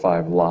 4 or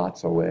 5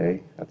 lots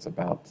away, that's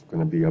going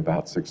to be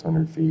about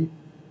 600 feet.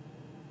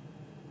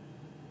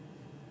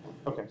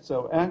 Okay,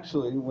 so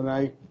actually, when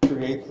I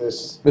create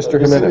this Mr.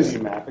 vicinity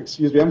Jimenez. map,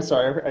 excuse me, I'm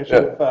sorry, I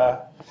should have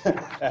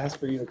asked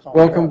for you to call me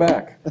Welcome out.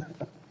 back.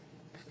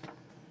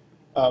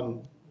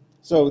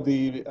 So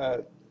the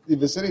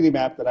vicinity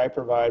map that I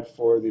provide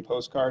for the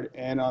postcard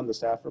and on the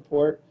staff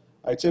report,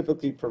 I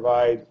typically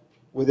provide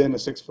within a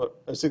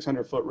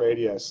 600-foot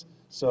radius.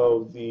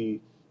 So the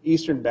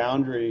eastern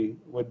boundary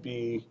would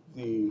be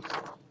the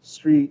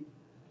street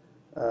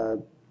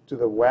to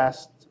the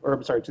west, or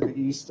I'm sorry, to the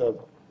east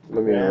of.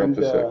 Let me interrupt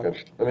a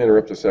second. Let me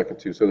interrupt a second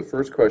too. So the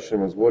first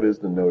question was, what is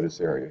the notice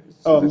area?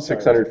 Oh, Is I'm it sorry.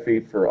 600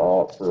 feet for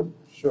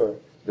Sure.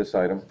 this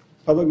item?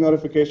 Public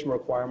notification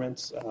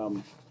requirements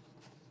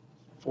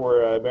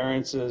for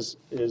variances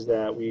is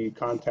that we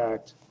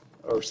contact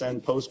or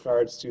send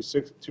postcards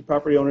to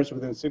property owners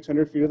within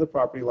 600 feet of the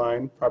property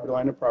line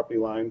to property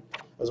line,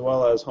 as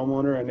well as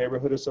homeowner and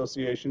neighborhood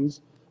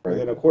associations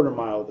within a quarter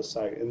mile of the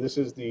site. And this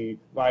is the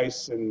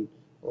vice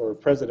or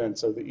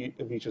presidents of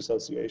each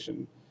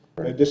association.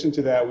 In addition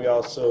to that, we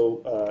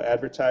also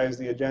advertise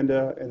the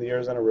agenda in the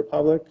Arizona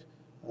Republic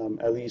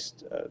at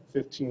least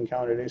 15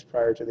 calendar days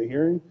prior to the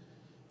hearing.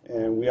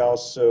 And we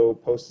also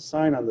post a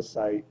sign on the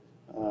site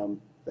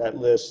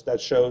that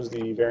shows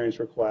the variance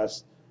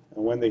request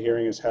and when the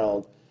hearing is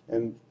held.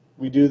 And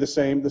we do the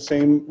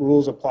same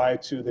rules apply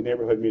to the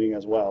neighborhood meeting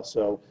as well.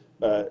 So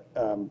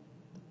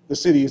the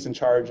city is in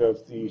charge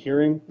of the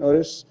hearing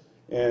notice,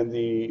 and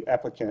the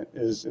applicant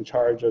is in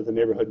charge of the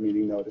neighborhood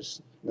meeting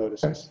notices.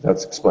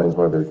 That explains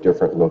why they're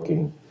different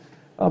looking,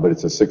 but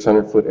it's a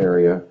 600-foot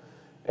area,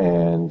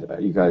 and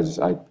you guys,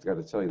 I got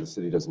to tell you, the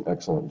city does an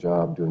excellent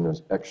job doing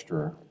those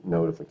extra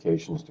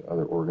notifications to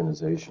other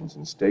organizations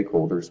and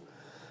stakeholders.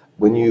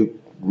 When you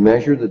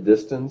measure the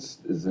distance,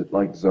 is it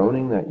like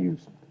zoning that you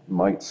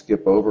might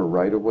skip over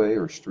right-of-way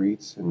or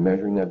streets in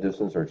measuring that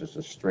distance, or just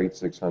a straight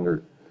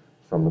 600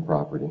 from the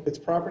property? It's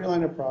property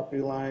line to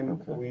property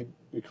line. Okay.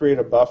 We create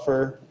a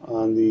buffer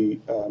on the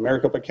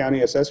Maricopa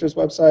County Assessor's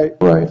website.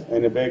 Right.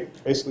 And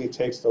it basically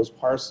takes those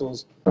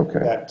parcels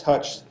that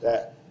touch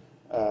that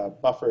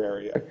buffer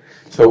area.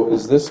 So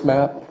does this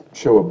map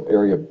show an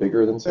area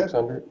bigger than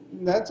 600?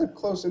 That's a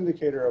close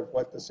indicator of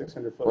what the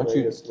 600-foot Why don't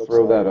you radius looks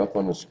throw like. that up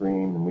on the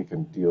screen and we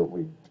can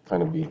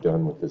kind of be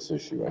done with this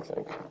issue, I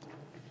think.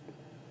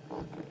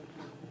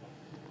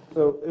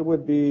 So it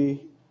would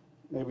be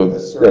maybe So,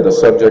 this yeah, the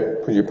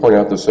subject, could you point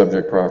out the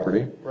subject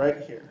property?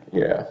 right here.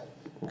 Yeah,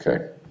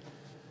 okay.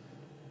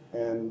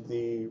 And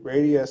the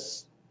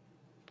radius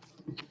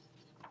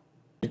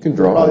You can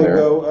draw on probably there.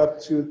 go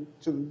up to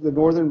the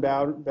northern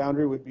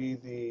boundary would be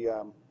the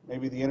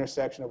maybe the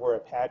intersection of where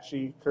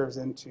Apache curves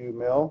into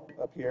Mill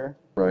up here.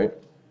 Right.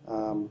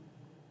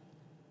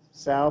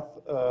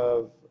 South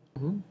of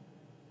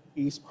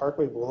East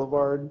Parkway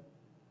Boulevard,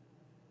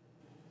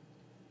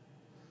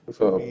 which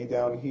would be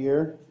down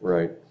here.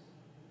 Right.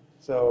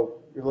 So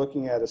you're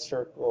looking at a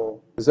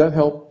circle. Does that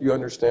help you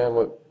understand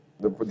what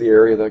the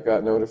area that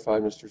got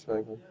notified, Mr.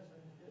 Spangler?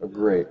 Oh,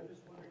 great.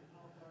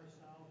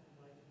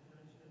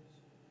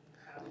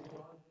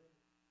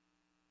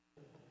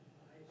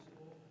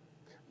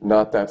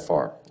 Not that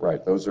far,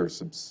 right. Those are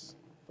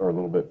a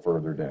little bit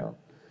further down.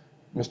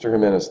 Mr.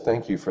 Jimenez,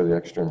 thank you for the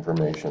extra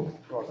information.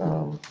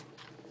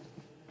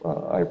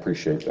 I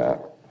appreciate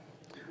that.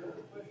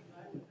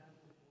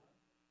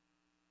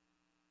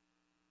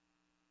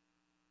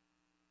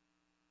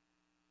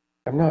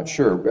 I'm not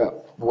sure.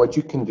 What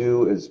you can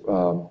do is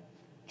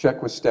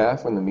check with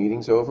staff when the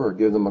meeting's over, or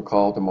give them a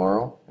call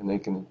tomorrow, and they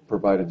can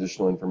provide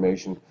additional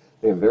information.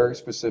 They have very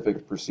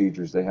specific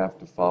procedures they have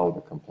to follow to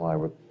comply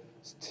with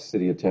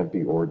City of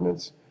Tempe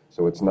ordinance.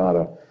 So it's not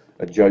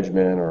a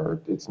judgment,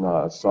 or it's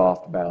not a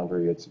soft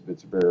boundary. It's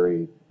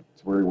very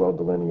well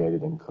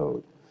delineated in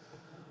code.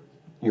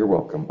 You're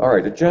welcome. All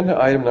right, agenda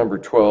item number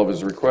 12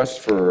 is a request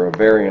for a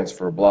variance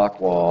for a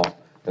block wall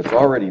that's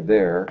already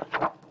there.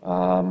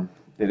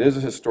 It is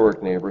a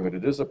historic neighborhood.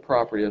 It is a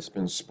property that's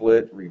been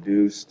split,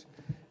 reduced,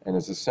 and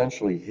is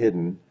essentially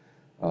hidden.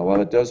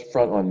 While it does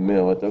front on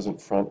Mill, it doesn't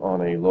front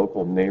on a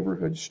local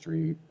neighborhood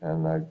street,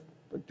 and I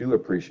do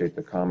appreciate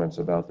the comments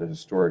about the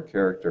historic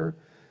character,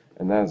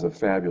 and that is a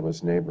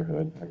fabulous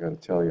neighborhood. I got to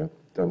tell you,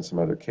 I've done some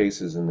other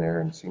cases in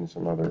there and seen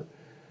some other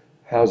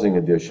housing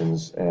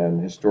additions,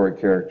 and historic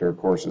character, of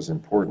course, is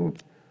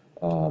important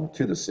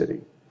to the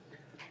city.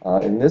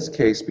 In this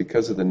case,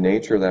 because of the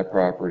nature of that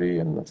property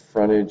and the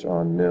frontage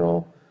on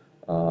Mill,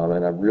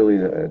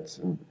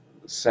 and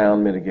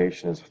sound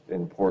mitigation is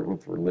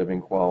important for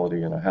living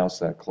quality in a house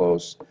that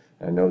close.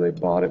 I know they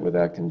bought it with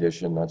that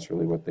condition. That's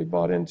really what they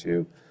bought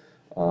into.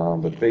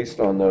 But based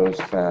on those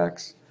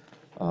facts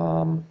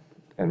and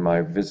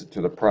my visit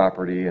to the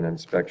property and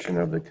inspection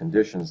of the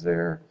conditions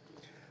there,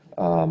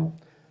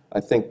 I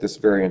think this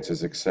variance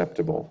is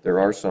acceptable. There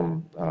are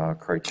some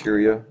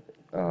criteria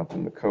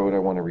from the code I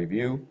want to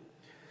review.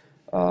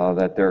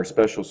 That there are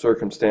special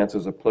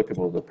circumstances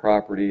applicable to the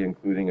property,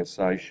 including a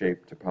size,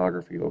 shape,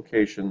 topography,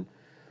 location.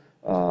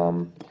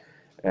 And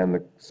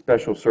the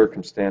special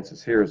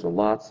circumstances here is the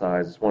lot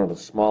size. It's one of the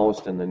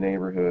smallest in the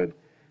neighborhood,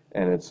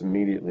 and it's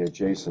immediately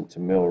adjacent to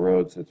Mill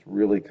Road, so it's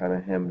really kind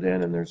of hemmed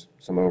in, and there's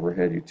some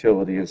overhead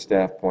utility, as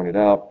staff pointed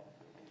out.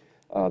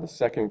 The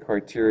second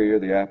criteria,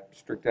 the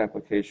strict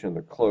application of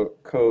the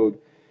code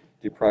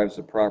deprives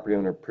the property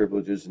owner of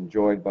privileges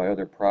enjoyed by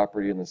other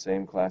property in the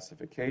same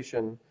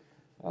classification.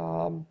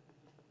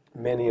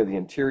 Many of the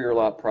interior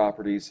lot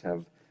properties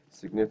have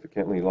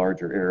significantly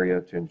larger area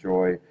to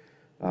enjoy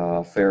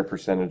a fair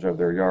percentage of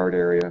their yard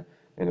area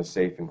in a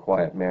safe and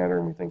quiet manner,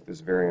 and we think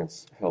this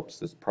variance helps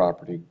this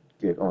property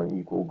get on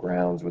equal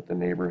grounds with the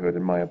neighborhood,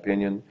 in my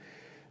opinion.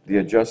 The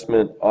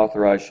adjustment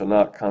authorized shall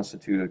not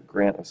constitute a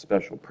grant of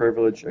special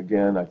privilege.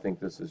 Again, I think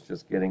this is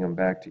just getting them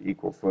back to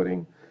equal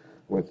footing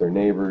with their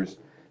neighbors.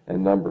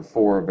 And number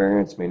 4, a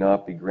variance may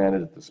not be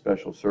granted if the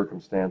special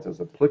circumstances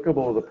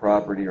applicable to the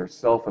property are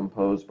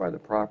self-imposed by the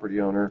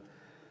property owner.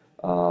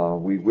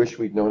 We wish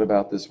we'd known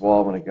about this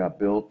wall when it got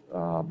built,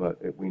 but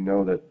we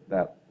know that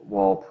that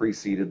wall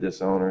preceded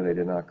this owner. They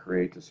did not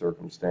create the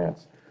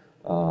circumstance,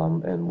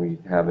 and we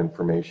have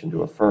information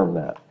to affirm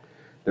that.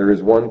 There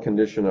is one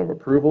condition of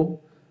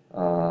approval.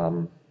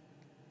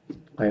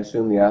 I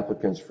assume the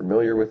applicant's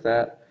familiar with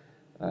that,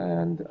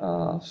 and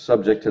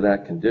subject to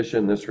that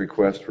condition, this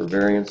request for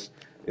variance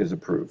is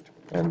approved.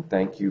 And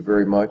thank you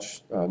very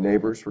much,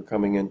 neighbors, for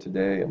coming in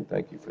today, and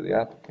thank you for the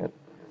applicant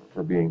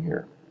for being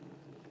here.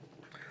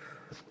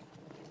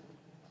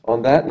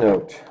 On that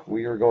note,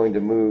 we are going to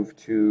move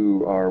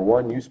to our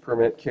one use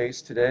permit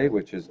case today,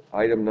 which is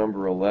item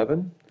number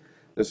 11.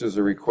 This is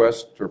a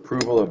request for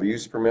approval of a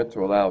use permit to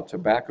allow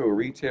tobacco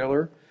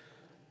retailer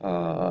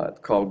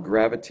called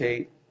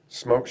Gravitate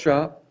Smoke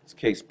Shop. It's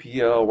case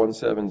PL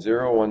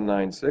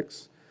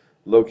 170196,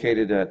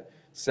 located at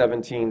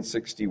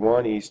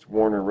 1761 East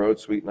Warner Road,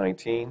 Suite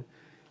 19.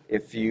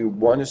 If you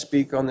want to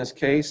speak on this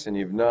case and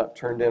you've not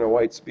turned in a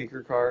white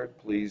speaker card,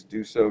 please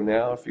do so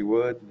now if you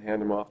would, and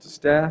hand them off to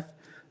staff.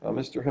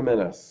 Mr.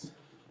 Jimenez.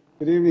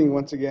 Good evening.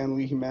 Once again,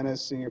 Lee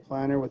Jimenez, Senior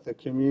Planner with the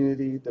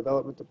Community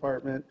Development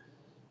Department.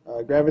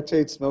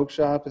 Gravitate Smoke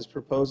Shop is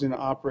proposing to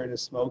operate a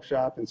smoke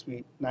shop in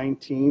Suite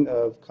 19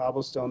 of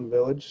Cobblestone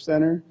Village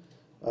Center,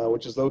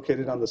 which is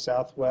located on the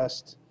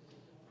southwest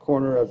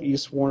corner of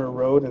East Warner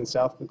Road and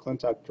South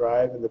McClintock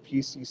Drive in the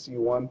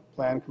PCC1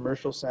 Planned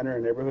Commercial Center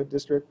and Neighborhood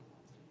District.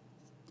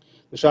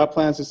 The shop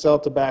plans to sell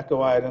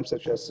tobacco items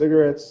such as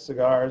cigarettes,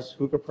 cigars,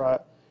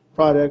 hookah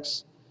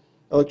products,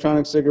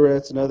 electronic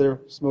cigarettes, and other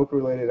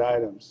smoke-related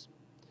items.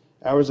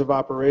 Hours of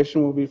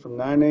operation will be from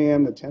 9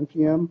 a.m. to 10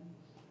 p.m.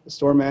 The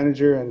store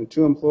manager and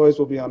 2 employees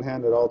will be on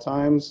hand at all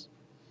times.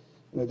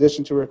 In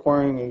addition to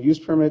requiring a use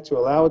permit to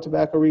allow a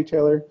tobacco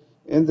retailer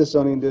in the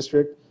zoning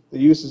district, the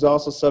use is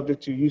also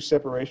subject to use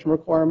separation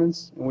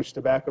requirements, in which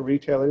tobacco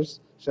retailers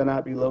shall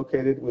not be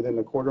located within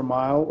a quarter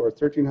mile or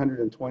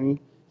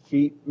 1,320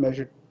 feet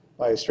measured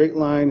by a straight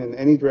line in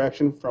any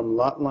direction from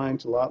lot line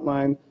to lot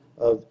line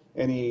of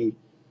any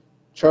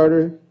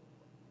charter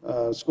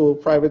school,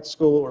 private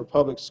school, or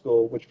public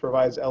school which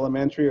provides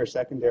elementary or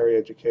secondary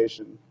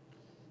education.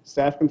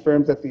 Staff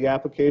confirms that the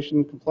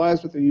application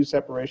complies with the use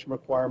separation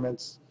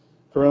requirements.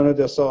 Corona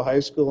del Sol High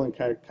School and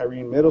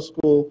Kyrene Middle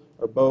School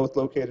are both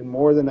located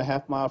more than a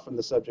half mile from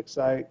the subject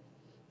site.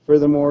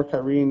 Furthermore,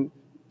 Kyrene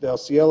del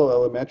Cielo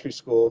Elementary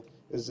School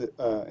is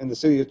in the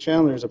city of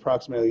Chandler is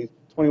approximately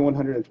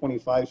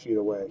 2,125 feet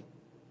away.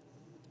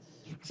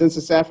 Since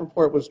the staff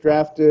report was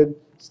drafted,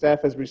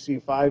 staff has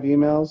received 5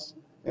 emails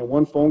and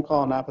 1 phone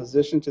call in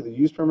opposition to the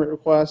use permit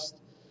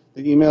request.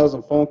 The emails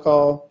and phone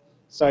call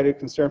cited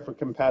concern for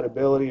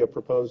compatibility of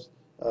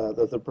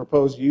the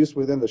proposed use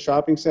within the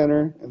shopping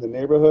center and the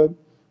neighborhood,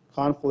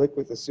 conflict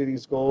with the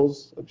city's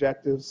goals,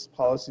 objectives,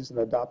 policies, and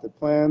adopted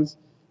plans,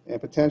 and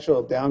potential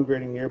of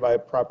downgrading nearby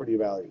property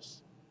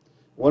values.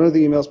 One of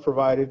the emails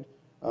provided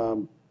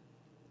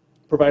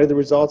the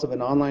results of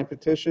an online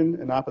petition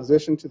in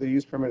opposition to the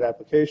use permit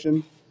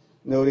application,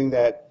 noting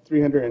that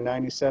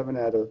 397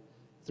 out of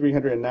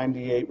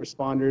 398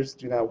 responders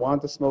do not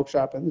want the smoke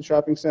shop in the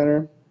shopping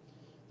center.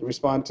 The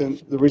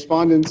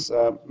respondents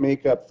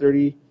make up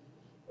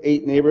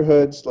 38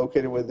 neighborhoods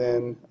located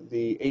within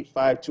the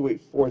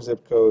 85284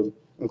 zip code,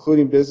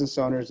 including business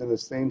owners in the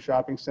same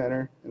shopping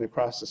center and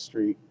across the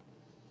street.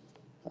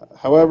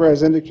 However,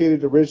 as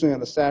indicated originally on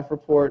the staff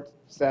report,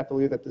 staff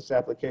believed that this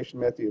application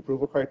met the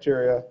approval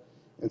criteria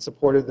and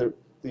supported the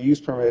use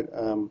permit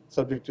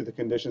subject to the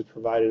conditions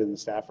provided in the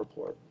staff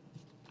report.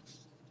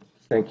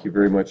 Thank you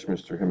very much,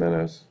 Mr.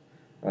 Jimenez.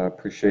 I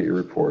appreciate your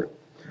report.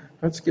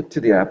 Let's get to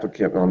the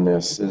applicant on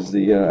this. Is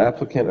the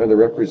applicant or the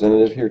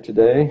representative here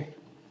today?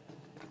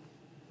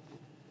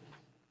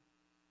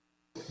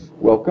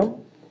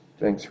 Welcome.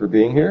 Thanks for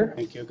being here.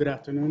 Thank you. Good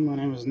afternoon. My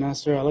name is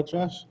Nasser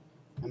Alatrash,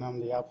 and I'm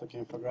the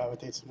applicant for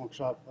Gravitate Smoke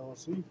Shop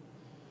LLC.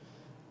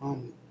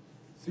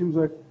 Seems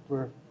like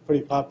we're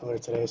pretty popular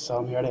today, so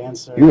I'm here to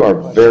answer. You are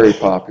very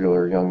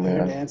popular, young I'm here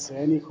man. to answer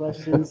any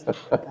questions.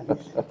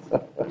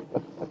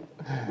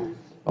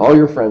 All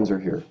your friends are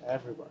here.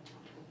 Everybody.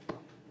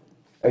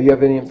 You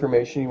have any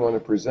information you want to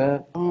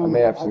present? I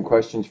may have some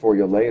questions for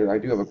you later. I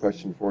do have a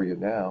question for you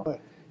now. Do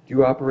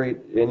you operate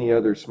any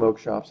other smoke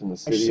shops in the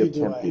city of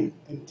Tempe?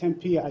 In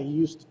Tempe,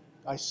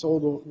 I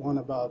sold one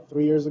about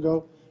 3 years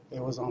ago. It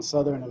was on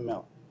Southern and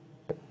Mill.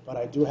 But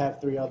I do have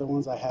 3 other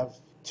ones. I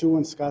have 2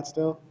 in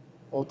Scottsdale,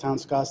 Old Town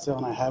Scottsdale,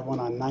 and I have one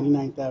on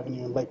 99th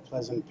Avenue in Lake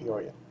Pleasant,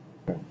 Peoria.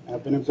 Okay. And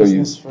I've been in So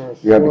business for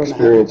you have 4.5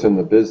 experience in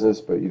the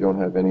business, but you don't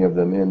have any of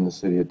them in the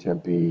city of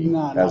Tempe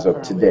No, as not of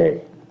currently.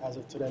 today? As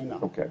of today, no.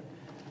 Okay.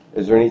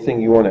 Is there anything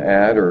you want to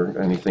add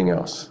or anything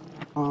else?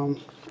 I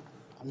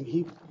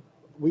mean,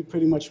 we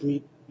pretty much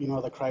meet,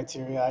 the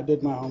criteria. I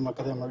did my homework,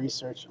 I did my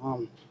research.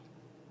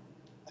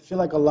 I feel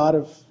like a lot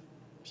of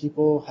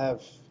people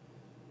have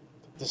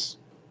this,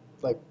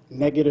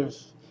 negative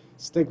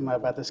stigma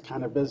about this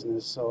kind of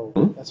business. So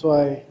that's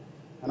why,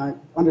 and I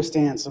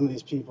understand some of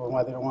these people and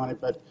why they don't want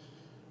it, but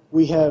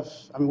we have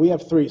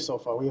 3 so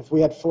far. We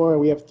had 4,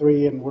 we have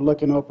 3, and we're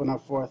looking to open our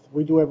 4th.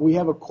 We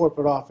have a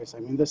corporate office. I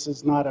mean, this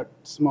is not a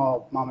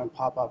small mom and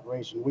pop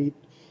operation. We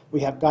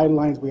have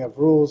guidelines, we have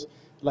rules.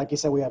 Like you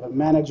said, we have a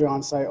manager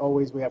on site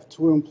always. We have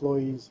 2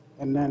 employees,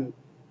 and then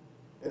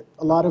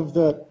a lot of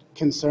the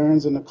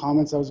concerns and the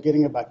comments I was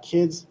getting about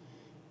kids,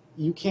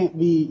 you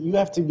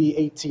have to be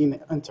 18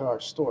 to enter our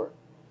store.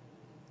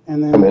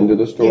 And then, Come into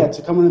the store? Yeah,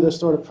 to come into the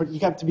store, you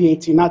have to be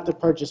 18, not to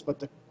purchase, but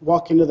to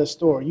walk into the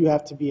store, you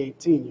have to be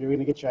 18. You're going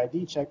to get your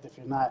ID checked if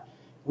you're not.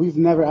 I've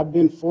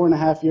been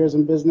 4.5 years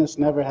in business,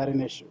 never had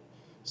an issue.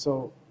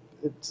 So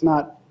it's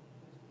not,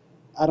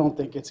 I don't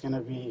think it's going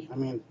to be, I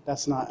mean,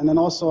 that's not. And then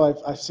also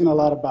I've seen a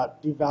lot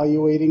about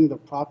devaluating the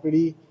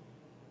property.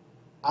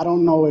 I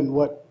don't know in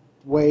what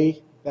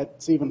way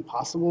that's even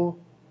possible.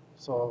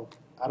 So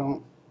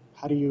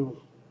how do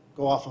you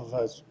go off of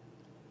us?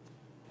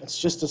 It's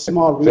just a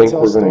small I think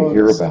retail we're store. going to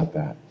hear about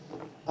that.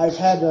 I've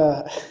had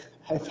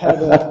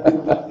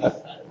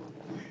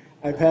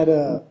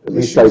At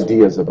least issues-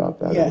 ideas about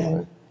that. Yeah,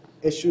 Anyway.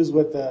 issues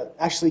with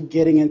actually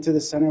getting into the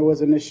center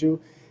was an issue.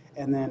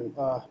 And then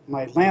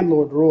my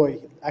landlord, Roy,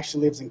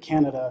 actually lives in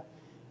Canada,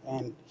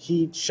 and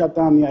he shut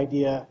down the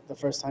idea the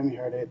first time he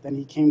heard it. Then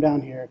he came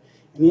down here,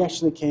 and he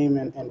actually came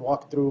and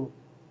walked through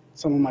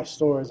some of my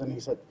stores, and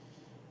he said,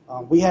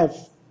 we have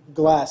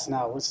glass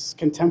now. It's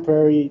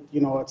contemporary,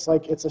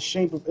 it's a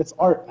shape of, it's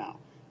art now.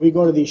 We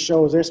go to these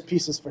shows, there's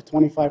pieces for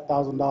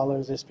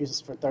 $25,000, there's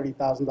pieces for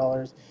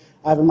 $30,000.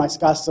 I have in my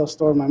Scottsdale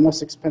store, my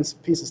most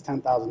expensive piece is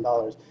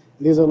 $10,000. And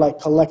these are like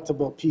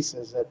collectible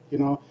pieces that,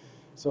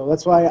 so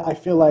that's why I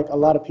feel like a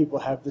lot of people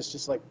have this,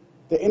 just like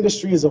the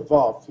industry has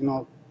evolved.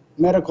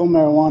 Medical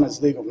marijuana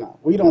is legal now.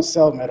 We don't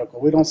sell medical.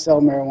 We don't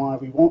sell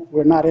marijuana.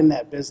 We're not in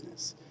that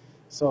business.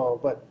 So,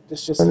 but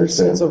it's just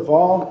it's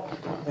evolved,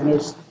 and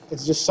it's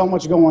just so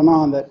much going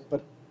on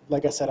but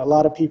like I said, a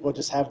lot of people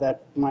just have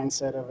that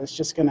mindset of it's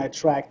just going to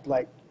attract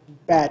like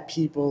bad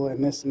people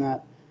and this and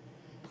that.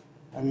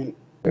 I mean,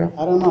 Yeah.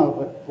 I don't know,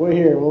 but we're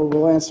here.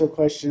 We'll answer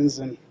questions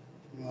and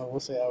we'll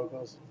see how it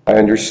goes. I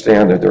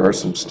understand that there are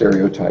some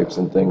stereotypes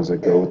and things that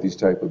go with these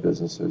type of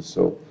businesses.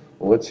 So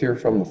let's hear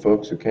from the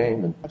folks who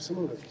came and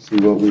Absolutely.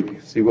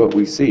 see what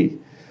we see.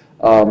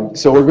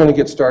 So we're going to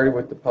get started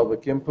with the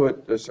public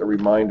input. Just a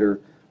reminder,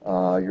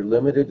 you're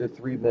limited to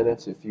 3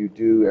 minutes. If you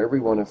do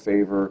everyone a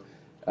favor,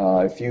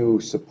 if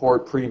you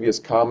support previous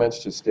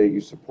comments, just state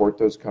you support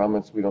those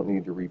comments. We don't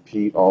need to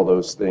repeat all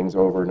those things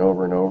over and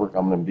over and over.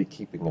 I'm going to be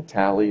keeping a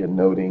tally and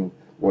noting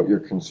what your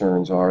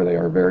concerns are. They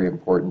are very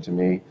important to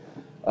me.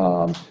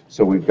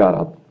 So we've got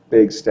a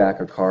big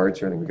stack of cards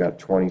here. I think we've got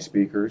 20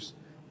 speakers.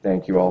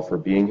 Thank you all for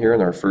being here.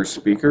 And our first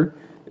speaker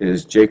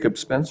is Jacob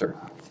Spencer.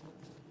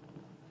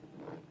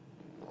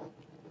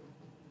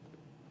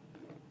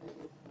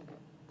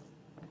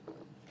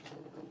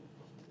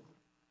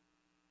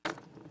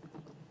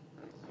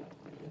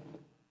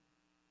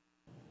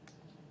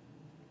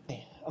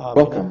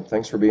 Welcome.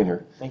 Thanks for being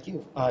here. Thank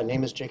you.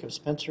 Name is Jacob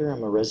Spencer.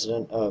 I'm a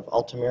resident of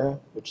Altamira,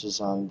 which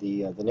is on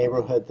the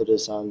neighborhood that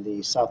is on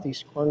the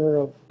southeast corner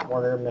of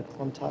Warner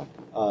McClintock.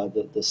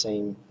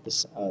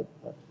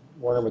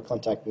 Warner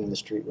McClintock being the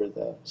street where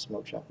the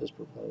smoke shop is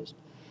proposed.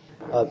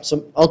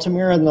 So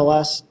Altamira in the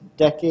last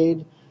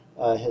decade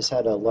has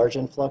had a large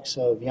influx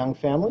of young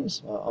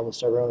families.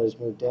 Almost everyone has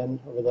moved in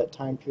over that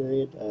time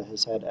period.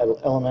 Has had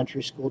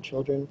elementary school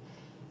children.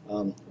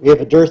 We have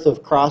a dearth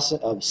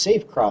of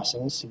safe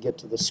crossings to get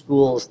to the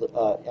schools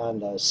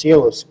on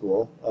Cielo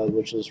School,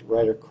 which is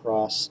right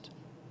across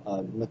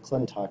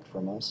McClintock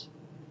from us.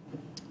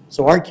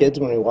 So our kids,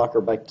 when we walk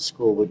our bike to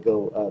school, would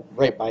go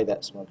right by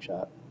that smoke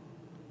shop.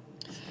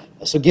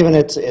 So given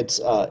it's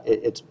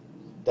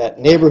that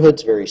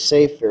neighborhood's very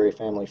safe, very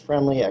family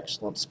friendly,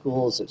 excellent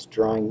schools, it's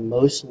drawing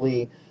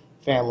mostly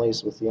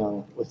families with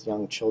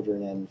young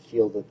children, and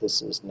feel that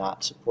this is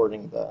not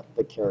supporting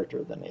the character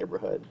of the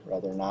neighborhood.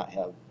 Rather not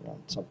have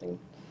something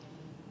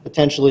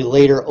potentially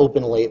later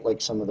open late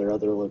like some of their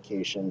other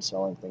locations,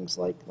 selling things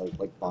like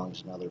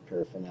bongs and other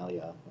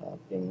paraphernalia,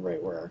 being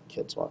right where our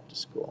kids walk to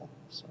school.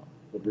 So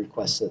would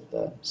request that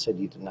the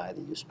city deny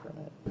the use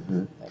permit.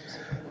 Mm-hmm. Thanks.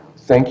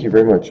 Thank you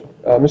very much.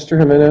 Mr.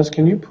 Jimenez,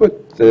 can you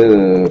put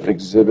the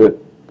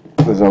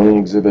zoning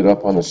exhibit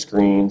up on the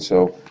screen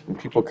so when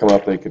people come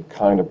up they could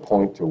kind of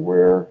point to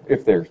where,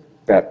 if they're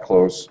that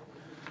close.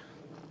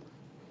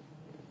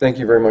 Thank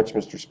you very much,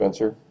 Mr.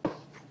 Spencer.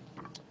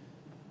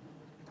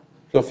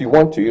 So if you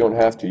want to, you don't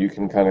have to, you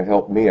can kind of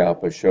help me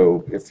out by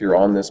show, if you're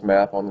on this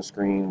map on the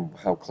screen,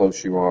 how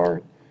close you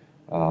are.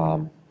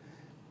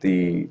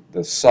 The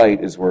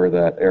site is where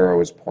that arrow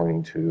is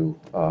pointing to,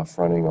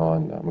 fronting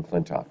on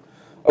McClintock.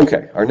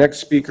 Okay, our next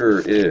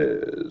speaker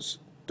is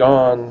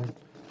Don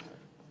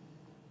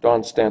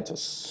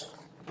Stantis.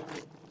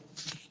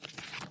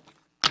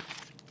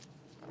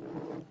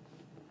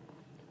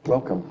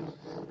 Welcome.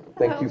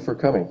 Thank you for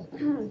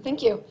coming.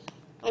 Thank you.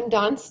 I'm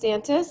Dawn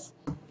Stantis.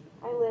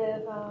 I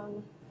live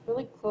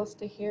really close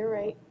to here,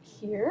 right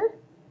here.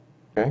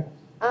 Okay.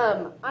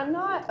 I'm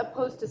not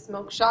opposed to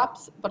smoke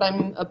shops, but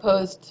I'm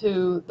opposed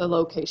to the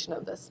location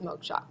of this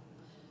smoke shop.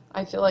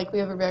 I feel like we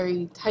have a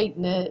very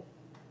tight-knit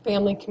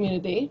family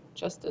community,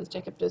 just as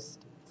Jacob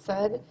just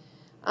said.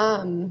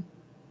 I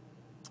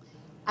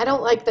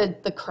don't like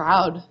the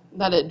crowd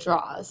that it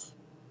draws.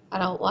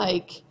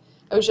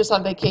 I was just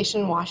on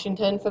vacation in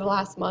Washington for the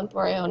last month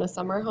where I own a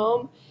summer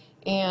home,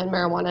 and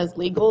marijuana is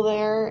legal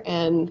there,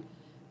 and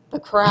the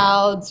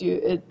crowds,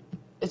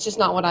 it's just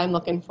not what I'm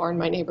looking for in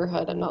my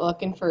neighborhood. I'm not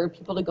looking for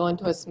people to go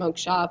into a smoke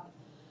shop,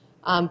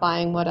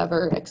 buying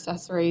whatever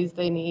accessories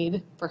they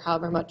need for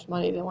however much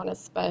money they want to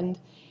spend,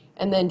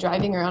 and then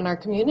driving around our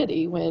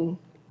community when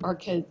our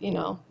kids,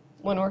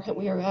 when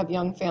we have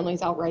young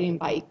families out riding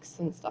bikes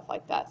and stuff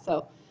like that.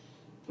 So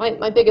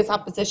my biggest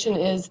opposition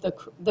is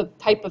the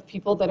type of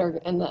people that are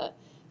in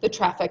the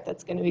traffic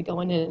that's going to be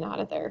going in and out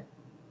of there.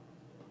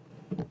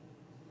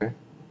 Okay.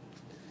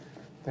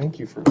 Thank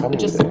you for coming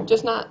today.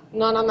 Just not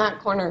on that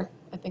corner.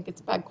 I think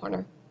it's a bad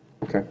corner.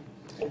 Okay.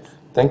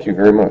 Thank you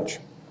very much.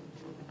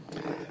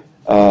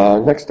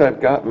 Next I've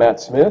got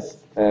Matt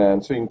Smith,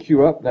 and so you can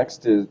queue up.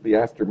 Next is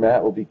after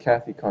Matt will be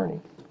Kathy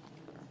Carney.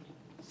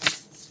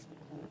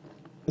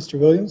 Mr.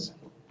 Williams?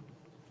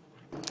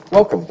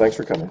 Welcome. Thanks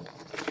for coming.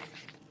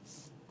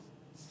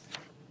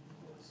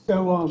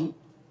 So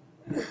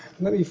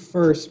let me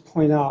first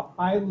point out,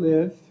 I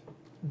live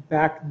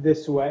back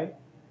this way.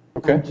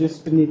 Okay. I'm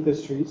just beneath the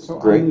street, so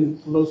Great. I'm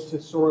in Los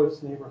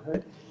Tesoros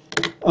neighborhood.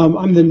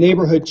 I'm the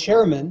neighborhood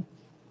chairman,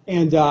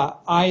 and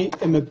I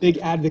am a big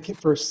advocate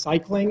for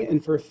cycling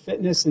and for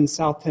fitness in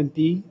South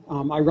Tempe.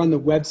 I run the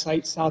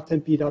website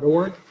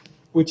southtempe.org,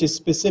 which is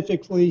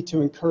specifically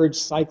to encourage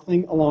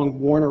cycling along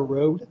Warner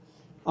Road.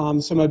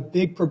 So I'm a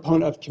big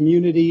proponent of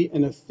community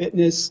and of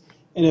fitness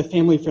in a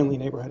family-friendly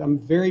neighborhood. I'm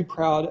very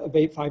proud of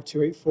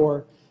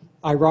 85284.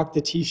 I rock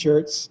the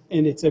T-shirts,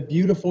 and it's a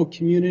beautiful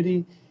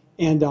community.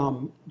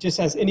 And just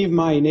as any of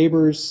my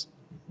neighbors,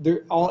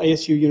 they're all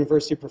ASU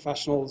University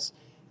professionals,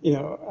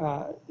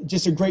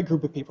 just a great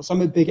group of people. So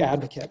I'm a big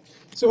advocate.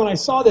 So when I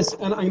saw this,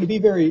 and I'm going to be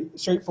very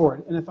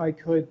straightforward, and if I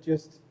could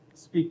just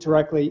speak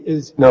directly,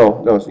 is...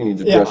 No, you need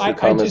to address your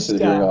comments to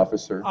the hearing I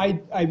officer.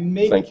 I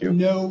make Thank you.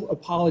 no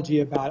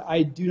apology about it.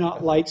 I do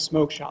not like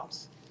smoke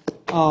shops.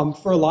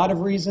 For a lot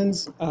of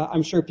reasons.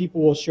 I'm sure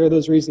people will share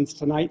those reasons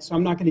tonight, so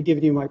I'm not going to give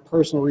any of my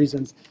personal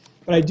reasons.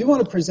 But I do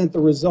want to present the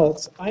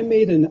results. I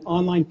made an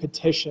online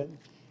petition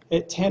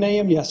at 10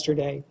 a.m.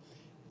 yesterday,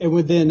 and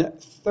within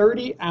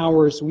 30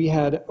 hours, we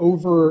had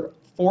over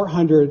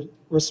 400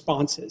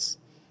 responses.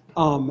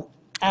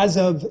 As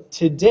of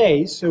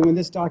today, so when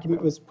this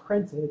document was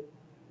printed,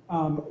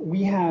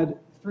 we had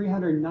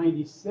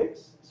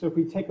 396. So if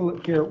we take a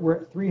look here, we're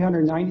at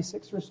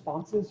 396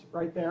 responses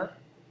right there.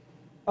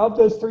 Of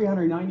those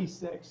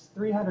 396,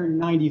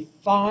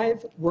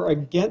 395 were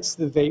against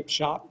the vape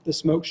shop, the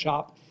smoke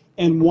shop,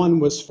 and 1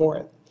 was for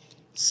it.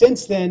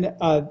 Since then,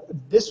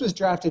 this was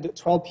drafted at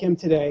 12 p.m.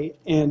 today,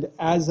 and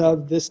as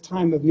of this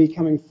time of me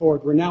coming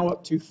forward, we're now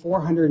up to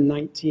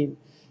 419.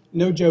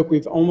 No joke,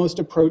 we've almost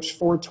approached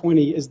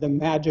 420 is the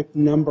magic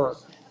number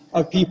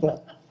of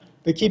people.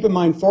 But keep in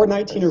mind,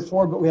 419 are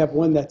for, but we have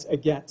 1 that's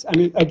against.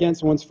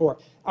 Against, 1's for.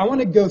 I want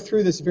to go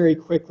through this very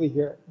quickly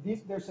here.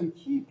 There's some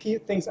key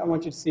things I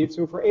want you to see.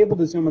 So if we're able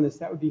to zoom on this,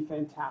 that would be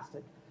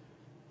fantastic.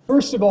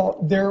 First of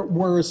all, there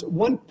was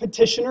 1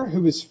 petitioner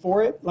who was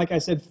for it. Like I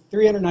said,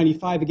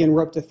 395. Again,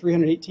 we're up to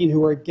 318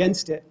 who are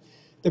against it.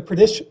 The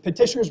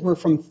petitioners were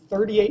from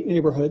 38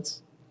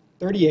 neighborhoods,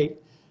 38.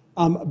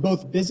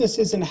 Both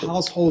businesses and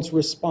households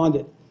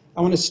responded.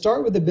 I want to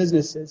start with the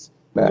businesses.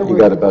 Matt, you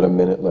got about a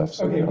minute left.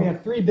 So Okay, we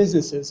have 3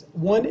 businesses.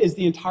 1 is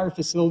the entire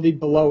facility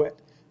below it,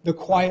 the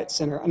Quiet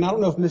Center. And I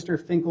don't know if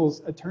Mr.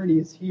 Finkel's attorney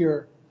is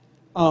here,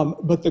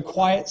 but the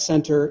Quiet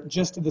Center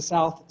just to the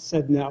south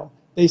said no.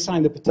 They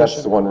signed the petition.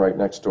 That's the one right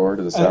next door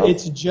to the south?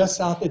 It's just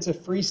south. It's a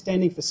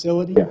freestanding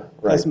facility. Yeah,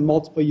 right. Has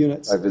multiple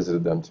units. I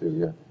visited them too,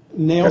 yeah.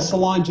 Nail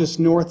Salon just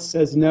north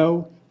says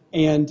no,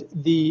 and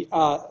the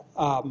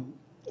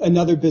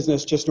another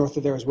business just north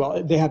of there as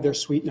well. They have their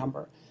suite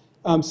number.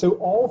 So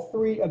all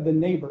 3 of the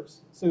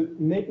neighbors, so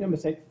make no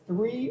mistake,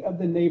 3 of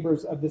the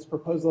neighbors of this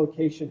proposed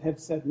location have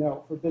said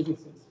no for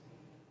businesses.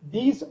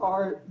 These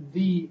are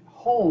the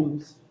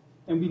homes,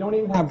 and we don't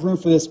even have room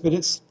for this, but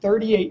it's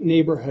 38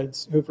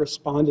 neighborhoods who've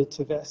responded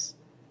to this.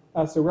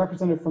 So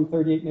represented from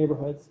 38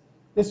 neighborhoods.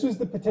 This was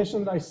the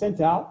petition that I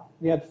sent out.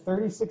 We had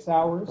 36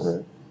 hours.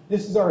 Right.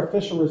 This is our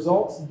official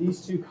results.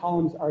 These 2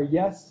 columns are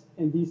yes,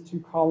 and these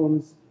 2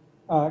 columns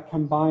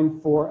combine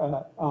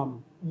for,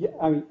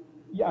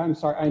 I'm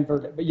sorry, I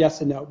inverted it, but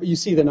yes and no. But you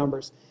see the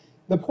numbers.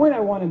 The point I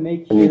want to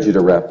make here... I need you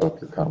to wrap up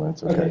your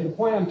comments, okay? The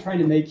point I'm trying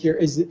to make here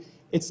is that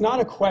it's not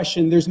a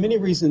question. There's many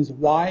reasons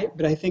why,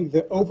 but I think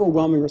the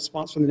overwhelming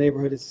response from the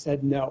neighborhood has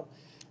said no.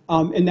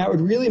 And that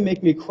would really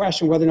make me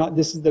question whether or not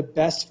this is the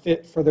best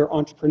fit for their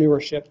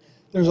entrepreneurship.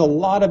 There's a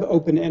lot of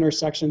open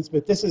intersections,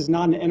 but this is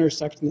not an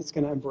intersection that's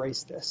going to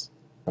embrace this.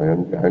 I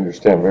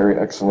understand. Very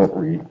excellent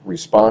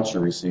response you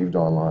received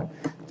online.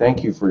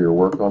 Thank you for your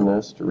work on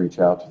this, to reach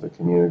out to the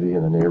community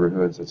and the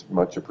neighborhoods. It's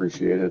much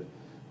appreciated.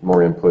 The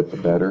more input, the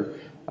better.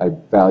 I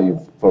value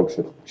folks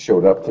that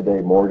showed up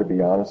today more, to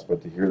be honest,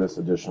 but to hear this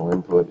additional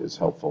input is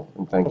helpful.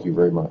 And thank you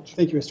very much.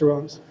 Thank you, Mr.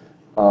 Williams.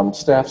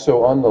 Staff,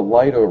 so on the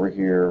light over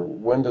here,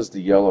 when does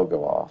the yellow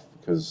go off?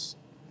 Because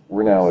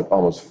we're now at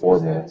almost 4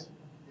 minutes.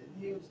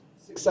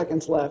 6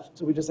 seconds left,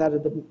 so we just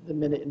added the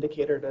minute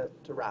indicator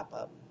to wrap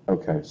up.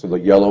 Okay, so the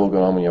yellow will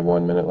go on when you have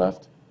 1 minute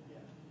left?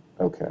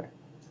 Okay.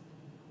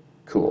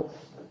 Cool.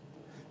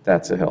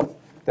 That's a help.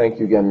 Thank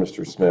you again,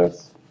 Mr.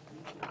 Smith.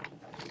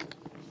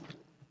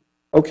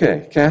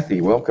 Okay, Kathy,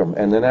 welcome.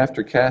 And then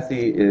after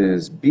Kathy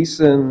is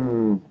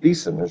Beeson.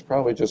 Beeson, there's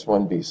probably just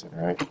one Beeson,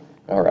 right?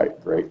 All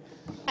right, great.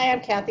 Hi,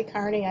 I'm Kathy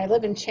Carney. I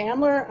live in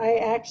Chandler. I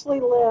actually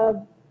live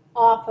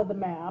off of the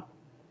map.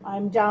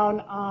 I'm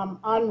down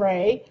on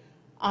Ray.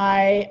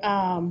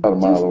 About a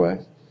mile away.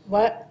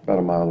 What? About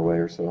a mile away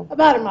or so.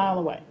 About a mile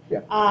away.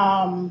 Yeah.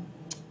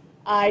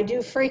 I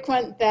do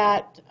frequent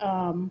that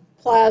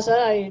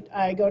plaza.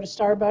 I go to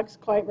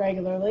Starbucks quite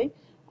regularly.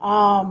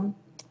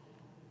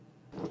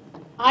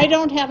 I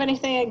don't have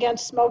anything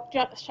against smoke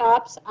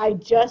shops. I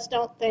just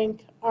don't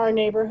think our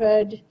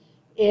neighborhood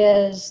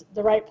is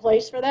the right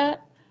place for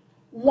that.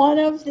 One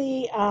of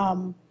the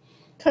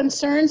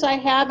concerns I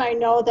have, I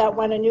know that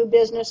when a new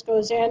business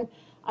goes in,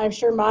 I'm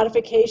sure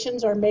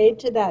modifications are made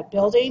to that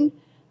building,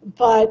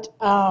 but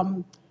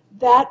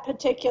that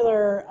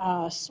particular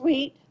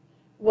suite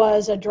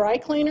was a dry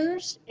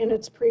cleaner's in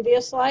its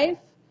previous life,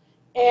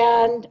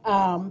 and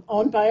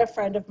owned by a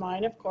friend of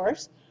mine, of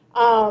course.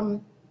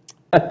 And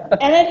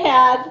it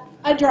had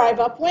a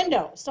drive-up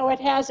window. So it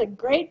has a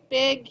great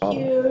big,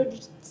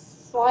 huge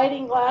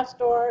sliding glass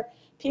door.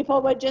 People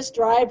would just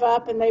drive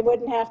up and they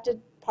wouldn't have to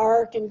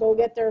park and go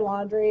get their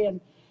laundry. And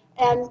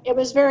it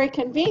was very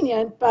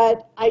convenient,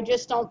 but I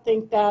just don't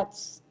think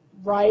that's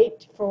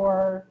right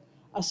for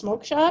a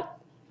smoke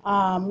shop.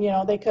 You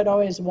know, they could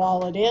always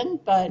wall it in,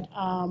 but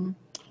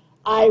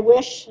I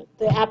wish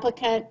the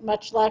applicant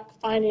much luck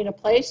finding a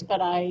place,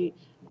 but I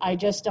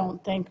just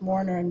don't think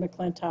Warner and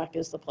McClintock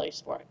is the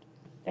place for it.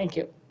 Thank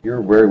you.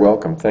 You're very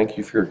welcome. Thank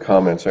you for your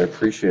comments. I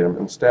appreciate them.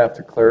 And staff,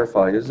 to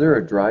clarify, is there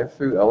a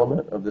drive-through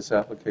element of this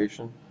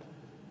application?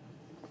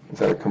 Is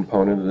that a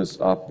component of this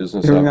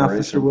business Hearing operation?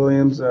 Officer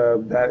Williams,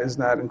 that is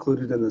not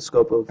included in the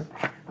scope of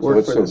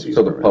work for this use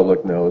So the permit.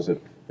 public knows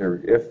that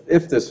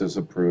if this is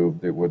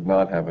approved, it would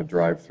not have a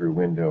drive-through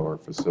window or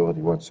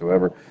facility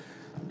whatsoever.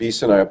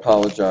 Beeson, I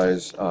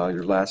apologize.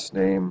 Your last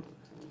name?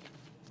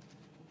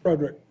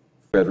 Frederick.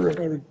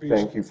 Frederick.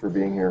 Thank you for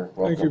being here.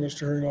 Welcome. Thank you, Mr.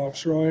 Hearing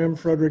Officer. I am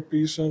Frederick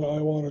Beeson.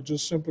 I want to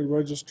just simply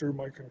register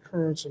my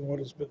concurrence in what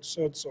has been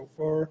said so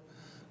far.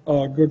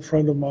 A good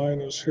friend of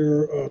mine is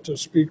here to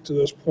speak to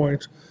this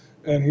point,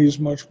 and he's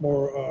much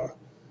more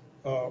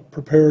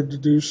prepared to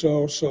do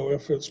so. So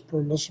if it's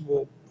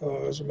permissible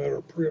as a matter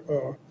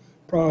of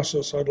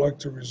process, I'd like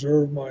to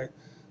reserve my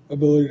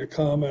ability to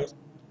comment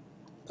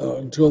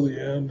until the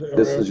end.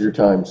 This is your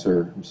time,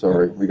 sir. I'm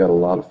sorry. We got a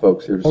lot of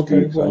folks here to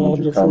Okay, speak, so well, I I'll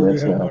need your defer to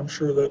comments him. now. I'm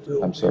sure that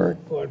it'll I'm sorry.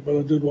 be fine, but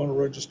I did want to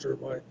register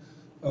my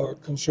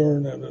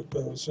concern, and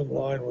it's in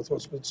line with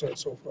what's been said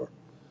so far.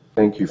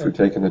 Thank you for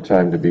taking the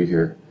time to be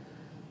here.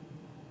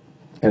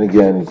 And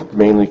again,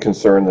 mainly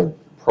concern the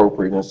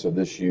appropriateness of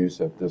this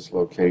use at this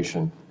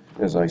location,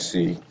 as I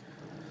see.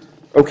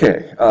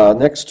 Okay,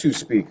 next two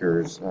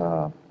speakers,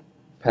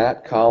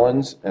 Pat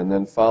Collins, and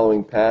then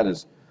following Pat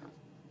is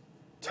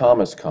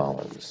Thomas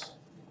Collins.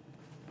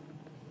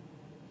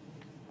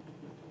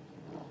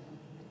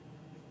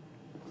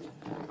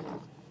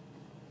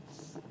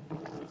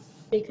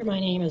 Speaker, my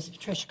name is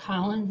Patricia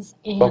Collins,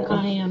 and Welcome.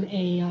 I am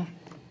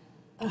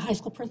a high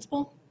school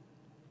principal.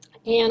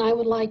 And I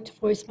would like to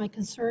voice my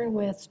concern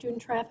with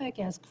student traffic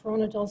as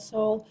Corona del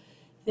Sol.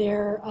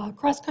 Their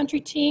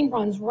cross-country team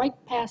runs right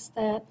past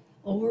that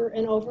over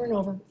and over and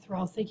over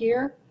throughout the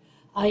year.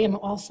 I am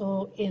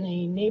also in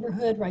a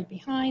neighborhood right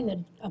behind that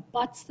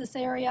abuts this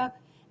area,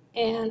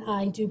 and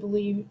I do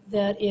believe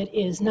that it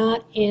is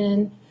not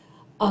in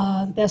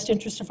the best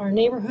interest of our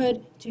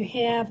neighborhood to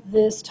have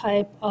this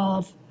type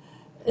of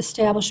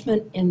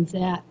establishment in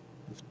that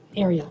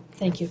area.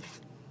 Thank you.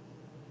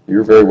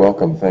 You're very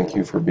welcome. Thank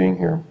you for being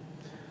here.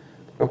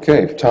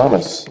 Okay,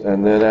 Thomas,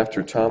 and then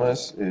after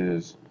Thomas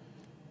is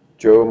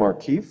Joe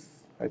Markeef,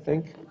 I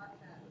think?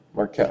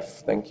 Markeef,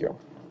 thank you.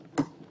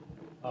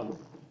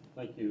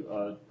 Thank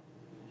you.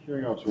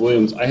 Hearing Officer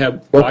Williams, I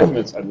have Welcome.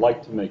 documents I'd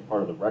like to make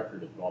part of the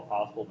record if at all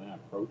possible. May I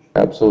approach?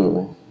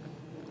 Absolutely.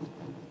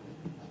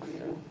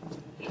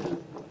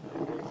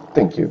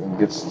 Thank you. And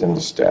gets them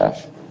to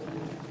staff.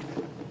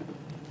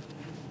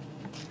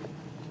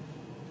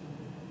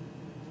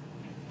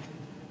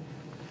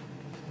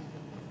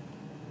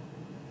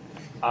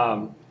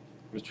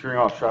 Mr. Hearing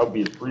Officer, I'll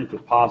be as brief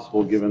as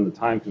possible given the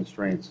time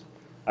constraints.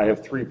 I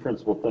have three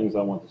principal things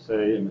I want to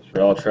say, and Mr.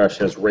 Alatrash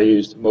has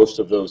raised most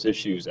of those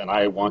issues, and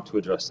I want to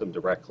address them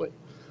directly.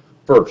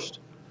 First,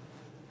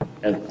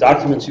 and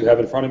documents you have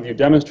in front of you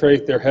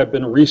demonstrate there have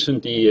been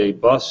recent DEA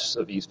busts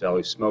of East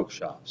Valley smoke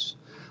shops.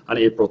 On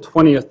April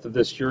 20th of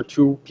this year,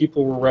 2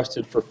 people were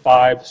arrested for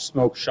 5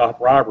 smoke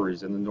shop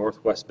robberies in the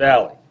Northwest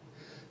Valley.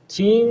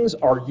 Teens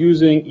are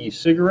using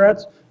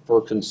e-cigarettes for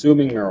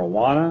consuming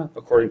marijuana,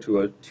 according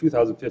to a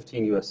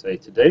 2015 USA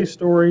Today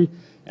story,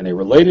 and a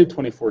related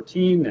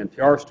 2014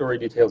 NPR story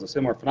details a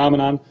similar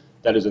phenomenon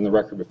that is in the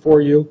record before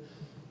you.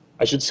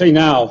 I should say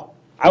now,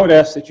 I would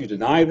ask that you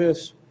deny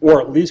this,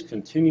 or at least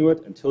continue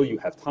it until you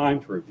have time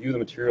to review the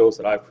materials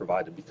that I've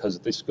provided, because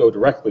this goes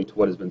directly to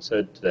what has been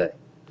said today.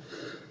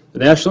 The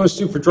National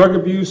Institute for Drug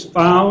Abuse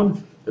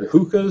found that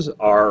hookahs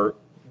are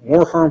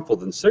more harmful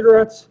than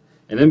cigarettes,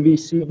 and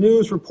NBC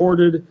News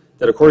reported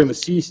that according to the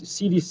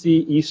CDC,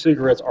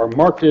 e-cigarettes are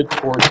marketed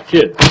towards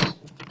kids.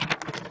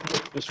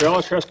 Mr.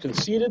 Alatrest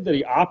conceded that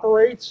he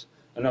operates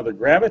another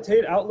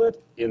Gravitate outlet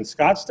in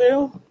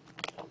Scottsdale.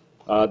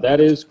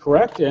 That is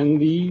correct, and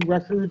the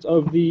records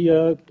of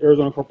the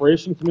Arizona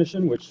Corporation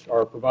Commission, which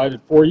are provided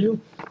for you,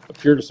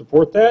 appear to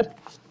support that.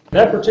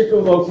 That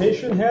particular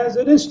location has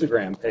an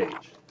Instagram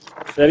page.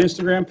 That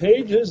Instagram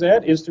page is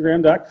at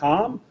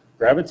instagram.com,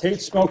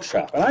 Gravitate Smoke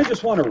Shop. And I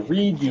just want to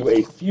read you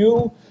a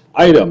few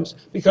items,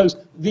 because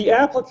the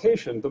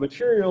application, the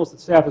materials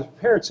that staff has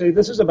prepared say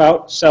this is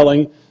about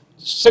selling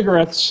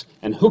cigarettes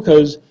and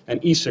hookahs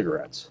and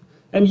e-cigarettes.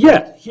 And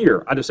yet,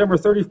 here, on December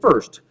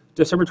 21st,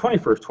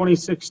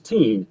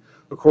 2016,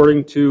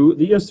 according to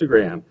the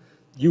Instagram,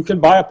 you can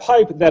buy a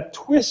pipe that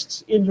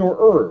twists in your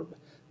herb.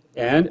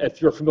 And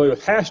if you're familiar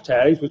with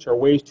hashtags, which are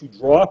ways to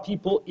draw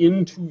people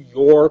into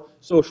your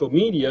social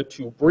media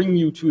to bring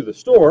you to the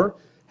store,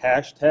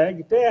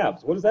 hashtag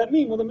dabs. What does that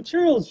mean? Well, the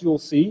materials you'll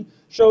see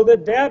show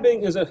that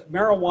dabbing is a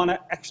marijuana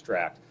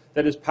extract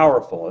that is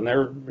powerful. And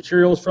there are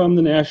materials from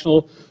the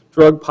National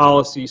Drug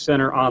Policy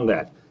Center on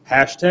that.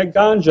 Hashtag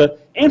ganja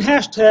and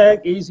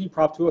hashtag AZ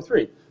Prop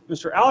 203.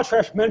 Mr.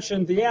 Alatrest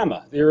mentioned the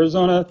AMA, the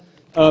Arizona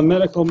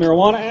Medical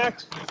Marijuana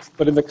Act,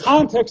 but in the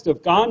context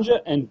of ganja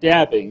and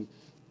dabbing,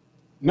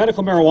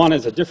 medical marijuana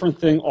is a different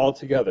thing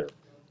altogether.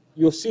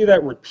 You'll see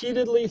that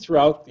repeatedly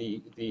throughout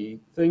the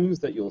things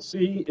that you'll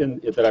see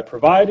that I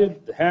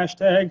provided, the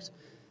hashtags.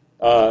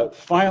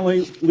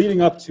 Finally,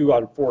 leading up to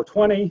on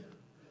 420,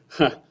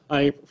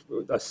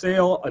 a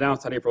sale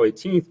announced on April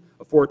 18th,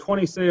 a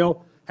 420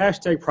 sale,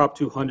 hashtag Prop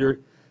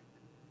 200,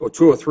 or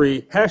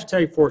 203,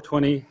 hashtag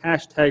 420,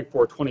 hashtag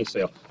 420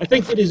 sale. I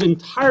think it is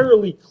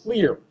entirely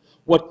clear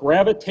what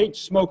Gravitate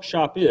Smoke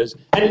Shop is,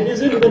 and it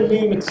is in the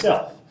name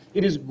itself.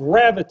 It is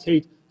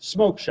Gravitate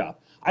Smoke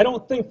Shop. I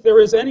don't think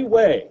there is any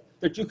way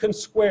that you can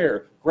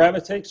square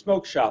Gravitate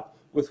Smoke Shop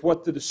with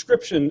what the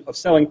description of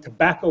selling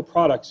tobacco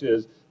products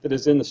is that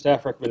is in the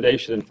staff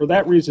recommendation. And for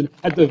that reason,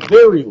 at the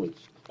very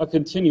least, a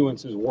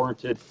continuance is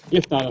warranted,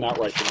 if not an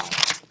outright denial.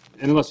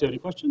 And unless you have any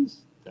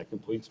questions, that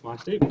completes my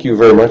statement. Thank you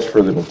very much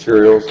for the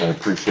materials. I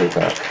appreciate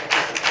that.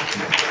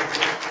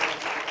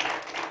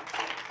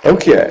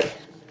 Okay.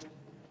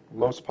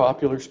 Most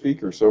popular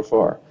speaker so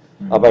far.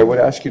 I would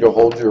ask you to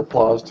hold your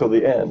applause till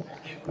the end.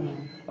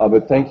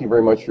 But thank you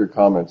very much for your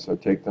comments. I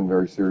take them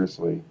very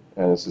seriously,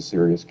 and it's a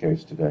serious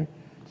case today,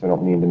 so I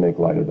don't mean to make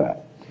light of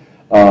that.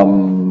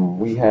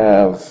 We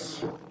have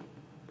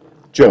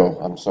Joe,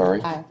 I'm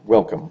sorry. Hi.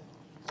 Welcome.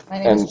 My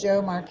name is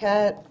Joe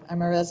Marquette.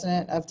 I'm a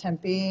resident of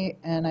Tempe,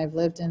 and I've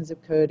lived in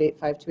zip code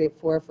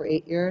 85284 for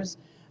 8 years.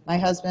 My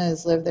husband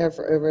has lived there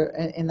for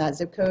in that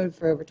zip code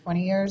for over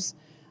 20 years.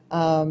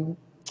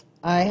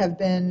 I have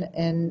been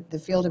in the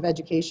field of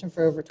education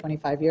for over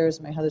 25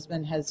 years. My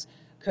husband has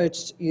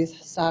coached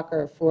youth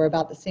soccer for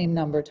about the same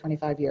number,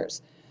 25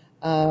 years.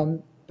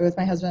 Both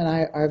my husband and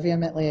I are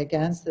vehemently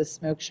against this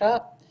smoke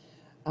shop.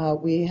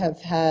 We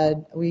have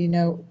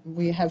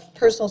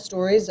personal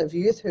stories of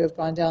youth who have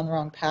gone down the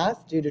wrong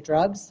path due to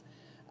drugs.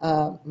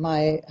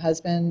 My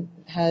husband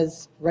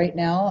has right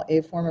now a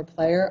former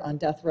player on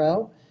death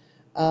row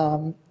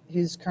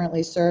who's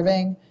currently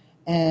serving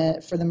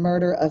for the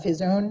murder of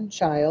his own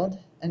child,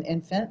 an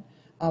infant,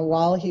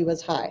 while he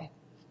was high.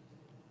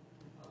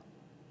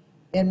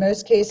 In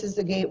most cases,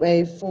 the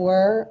gateway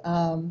for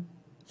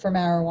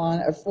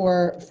marijuana,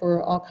 or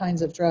for all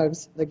kinds of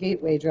drugs, the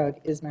gateway drug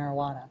is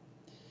marijuana.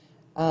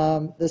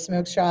 The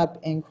smoke shop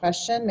in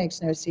question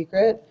makes no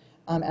secret,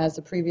 as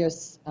the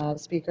previous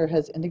speaker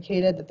has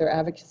indicated, that their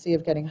advocacy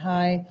of getting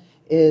high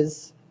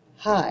is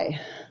high,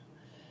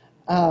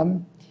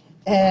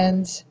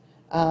 and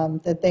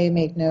that they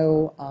make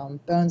no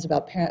bones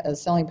about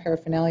selling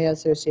paraphernalia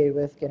associated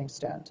with getting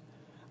stoned.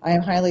 I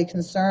am highly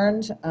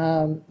concerned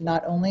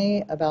not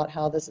only about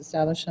how this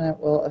establishment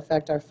will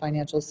affect our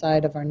financial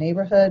side of our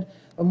neighborhood,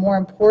 but more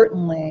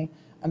importantly,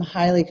 I'm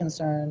highly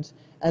concerned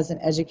as an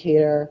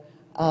educator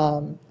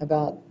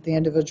about the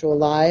individual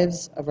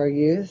lives of our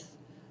youth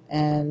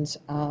and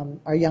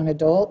our young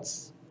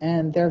adults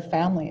and their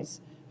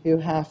families who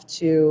have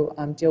to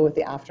deal with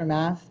the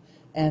aftermath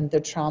and the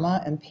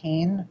trauma and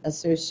pain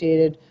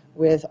associated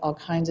with all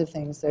kinds of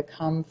things that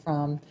come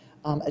from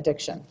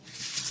addiction.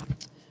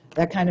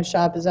 That kind of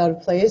shop is out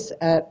of place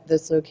at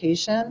this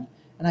location,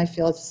 and I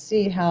fail to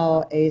see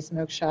how a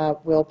smoke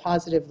shop will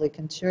positively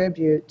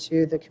contribute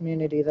to the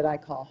community that I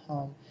call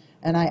home.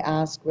 And I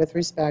ask with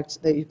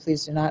respect that you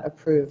please do not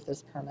approve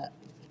this permit.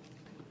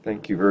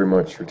 Thank you very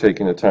much for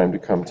taking the time to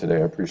come today.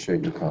 I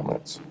appreciate your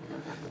comments.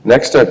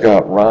 Next, I've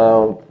got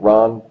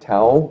Ron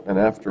Towell, and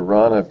after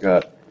Ron, I've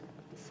got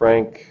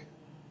Frank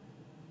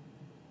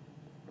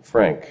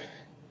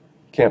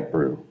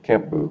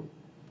Campboo.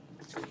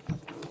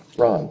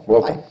 Ron,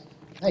 welcome. Hi.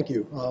 Thank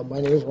you. My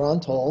name is Ron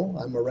Toll.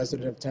 I'm a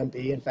resident of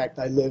Tempe. In fact,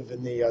 I live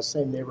in the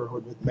same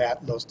neighborhood with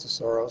Matt Los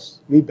Tesoros.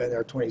 We've been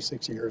there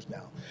 26 years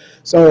now.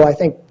 So I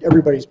think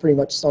everybody's pretty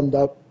much summed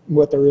up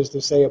what there is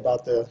to say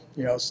about the,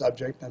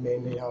 subject. I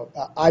mean,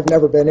 I've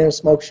never been in a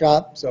smoke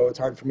shop, so it's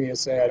hard for me to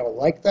say I don't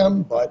like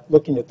them, but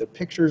looking at the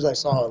pictures I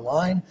saw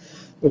online,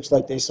 looks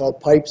like they sell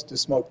pipes to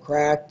smoke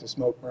crack, to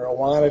smoke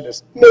marijuana,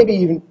 to maybe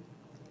even,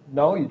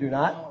 no, you do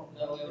not?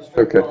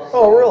 Okay.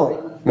 Oh, really?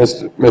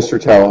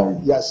 Mr.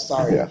 Talon? Yes,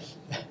 sorry. Yeah,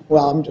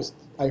 Well,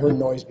 I heard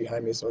noise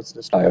behind me, so it's I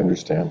distracting.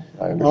 understand.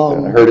 I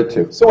heard it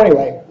too. So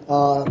anyway,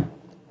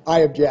 I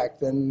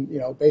object, and,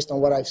 based on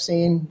what I've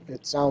seen,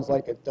 it sounds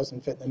like it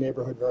doesn't fit the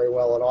neighborhood very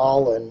well at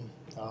all, and,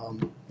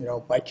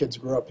 my kids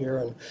grew up here,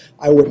 and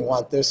I wouldn't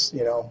want this,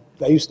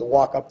 I used to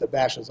walk up to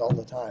Bashes all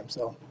the time,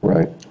 so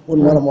Right.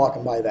 wouldn't want them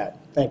walking by that.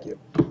 Thank you.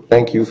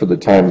 Thank you for the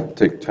time,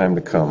 take time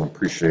to come.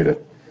 Appreciate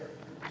it.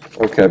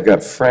 Okay, I've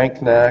got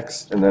Frank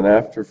next, and then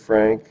after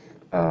Frank,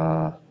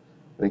 I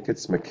think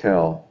it's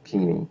Mikkel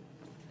Keeney.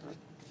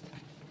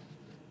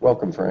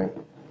 Welcome, Frank.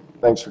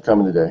 Thanks for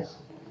coming today.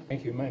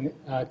 Thank you.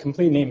 My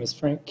complete name is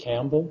Frank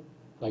Campbell,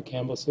 like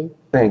Campbell Soup.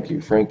 Thank you,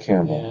 Frank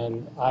Campbell.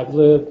 And I've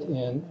lived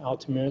in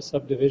Altamira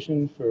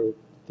subdivision for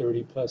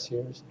 30 plus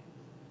years.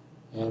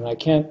 And I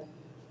can't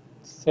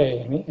say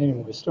any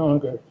more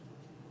stronger.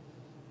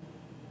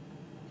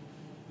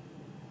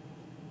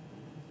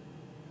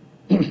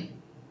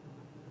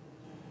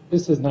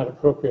 This is not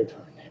appropriate for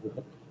our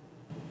neighborhood.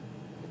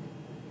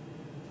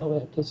 That's all I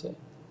have to say.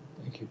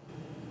 Thank you.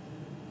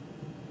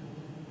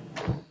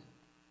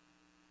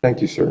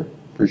 Thank you, sir.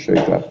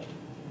 Appreciate that.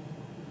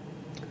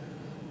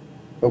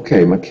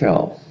 Okay,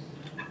 Mikkel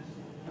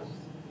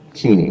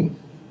Keeney,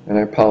 and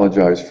I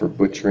apologize for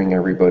butchering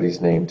everybody's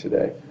name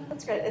today.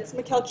 That's great. It's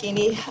Mikkel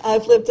Keeney.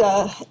 I've lived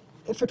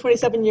for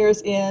 27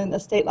 years in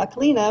Estate La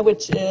Colina,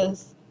 which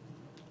is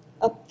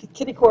up the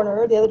kitty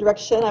corner, the other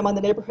direction. I'm on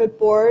the neighborhood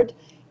board,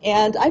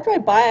 and I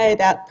drive by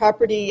that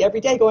property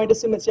every day going to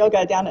Sumit's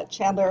Yoga down at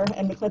Chandler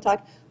and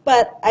McClintock,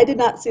 but I did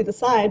not see the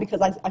sign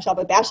because I shop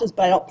at Bash's',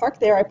 but I don't park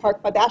there. I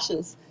park by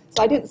Bash's'.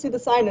 So I didn't see the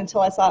sign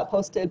until I saw it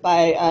posted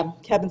by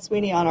Kevin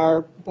Sweeney on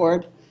our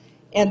board.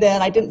 And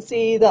then I didn't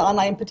see the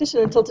online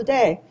petition until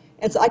today.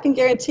 And so I can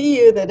guarantee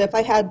you that if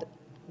I had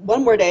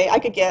one more day, I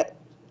could get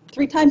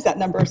 3 times that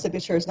number of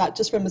signatures, not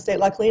just from Estate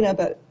La Colina,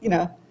 but,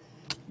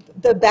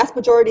 the vast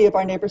majority of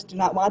our neighbors do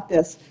not want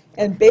this.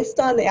 And based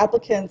on the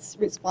applicant's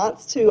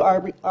response to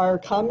our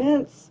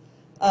comments,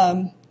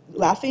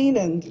 laughing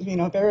and,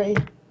 very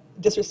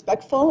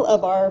disrespectful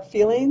of our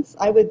feelings,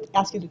 I would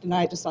ask you to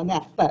deny it just on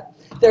that. But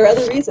there are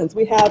other reasons.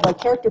 We have a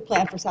character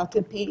plan for South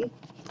Tempe,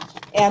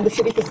 and the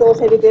city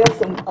facilitated this,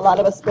 and a lot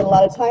of us spend a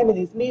lot of time in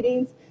these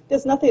meetings.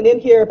 There's nothing in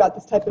here about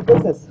this type of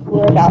business.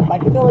 We're about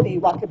bikeability,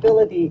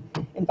 walkability,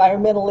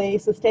 environmentally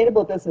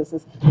sustainable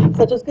businesses,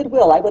 such as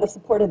Goodwill. I would have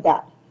supported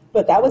that.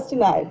 But that was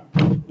denied,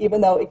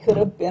 even though it could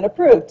have been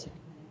approved.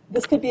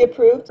 This could be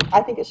approved.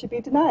 I think it should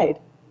be denied.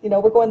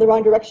 We're going the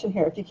wrong direction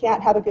here. If you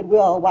can't have a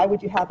Goodwill, why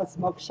would you have a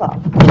smoke shop?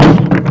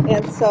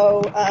 And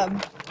so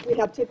we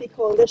have Tempe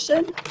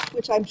Coalition,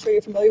 which I'm sure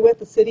you're familiar with.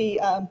 The city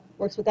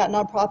works with that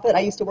nonprofit.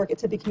 I used to work at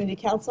Tempe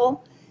Community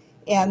Council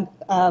and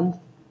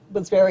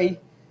was very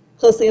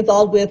closely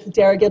involved with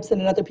Dara Gibson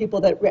and other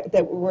people that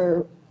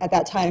were at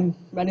that time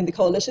running the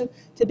coalition.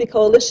 Tempe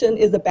Coalition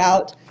is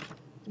about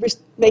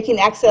making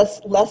access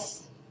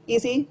less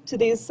easy to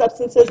these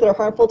substances that are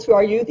harmful to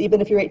our youth.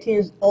 Even if you're 18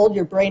 years old,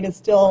 your brain is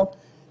still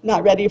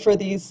not ready for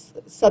these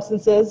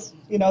substances.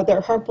 They're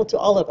harmful to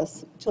all of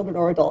us, children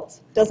or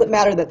adults. Doesn't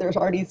matter that there's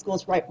already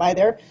schools right by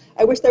there.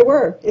 I wish there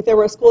were. If there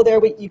were a school there,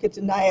 you could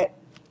deny it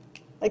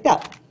like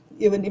that.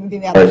 You wouldn't even be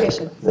in the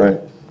application. Right.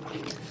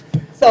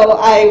 So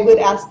I would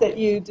ask that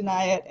you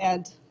deny it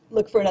and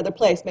look for another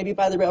place, maybe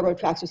by the railroad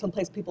tracks or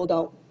someplace people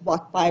don't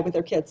walk by with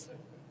their kids.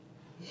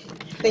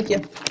 Thank you.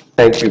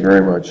 Thank you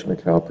very much,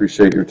 Mikkel.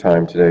 Appreciate your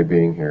time today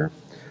being here.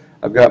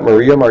 I've got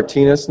Maria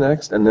Martinez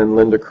next, and then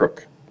Linda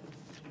Crook.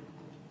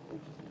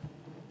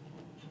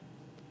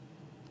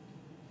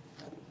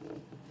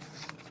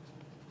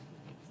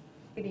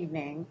 Good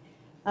evening.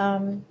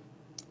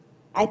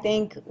 I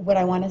think what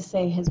I want to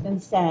say has been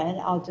said.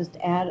 I'll just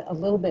add a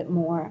little bit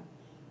more.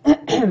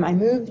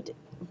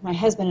 My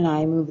husband and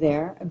I moved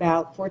there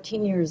about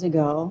 14 years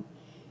ago,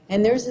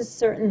 and there's a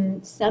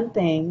certain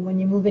something when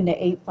you move into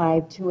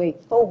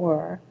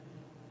 85284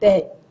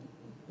 that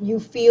you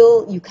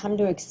feel you come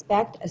to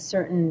expect a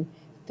certain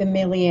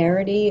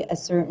familiarity, a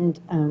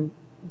certain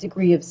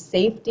degree of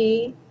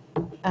safety,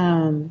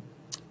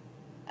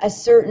 a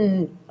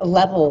certain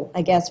level,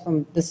 I guess,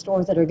 from the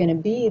stores that are going to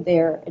be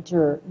there at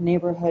your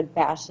neighborhood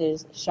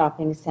Bash's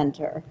shopping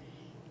center.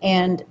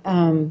 And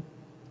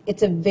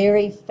it's a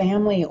very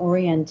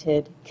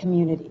family-oriented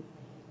community.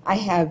 I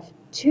have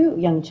 2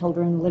 young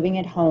children living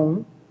at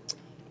home,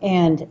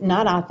 and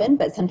not often,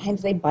 but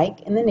sometimes they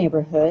bike in the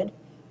neighborhood.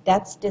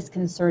 That's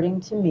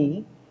disconcerting to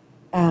me.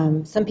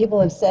 Some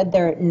people have said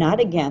they're not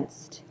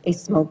against a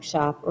smoke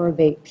shop or a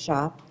vape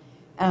shop.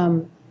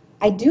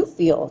 I do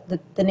feel that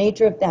the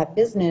nature of that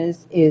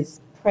business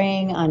is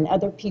preying on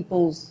other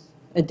people's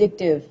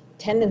addictive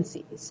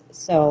tendencies.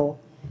 So,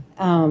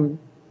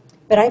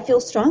 but I feel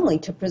strongly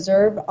to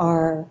preserve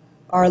our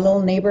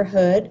little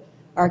neighborhood,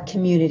 our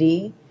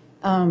community.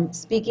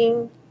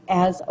 Speaking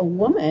as a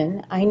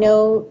woman, I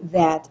know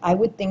that I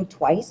would think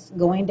twice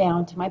going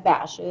down to my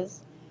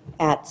bashes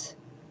at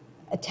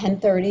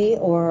 10:30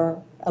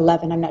 or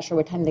 11, I'm not sure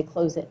what time they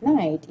close at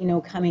night,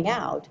 coming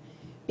out,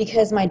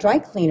 because my dry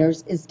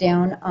cleaners is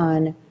down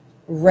on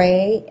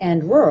Ray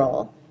and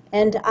Rural.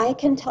 And I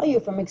can tell you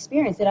from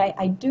experience that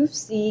I do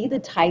see the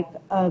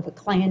type of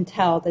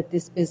clientele that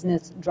this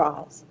business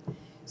draws.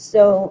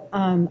 So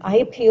I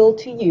appeal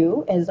to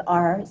you as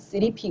our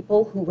city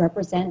people who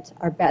represent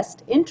our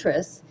best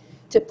interests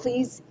to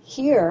please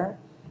hear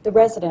the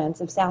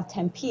residents of South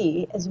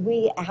Tempe as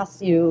we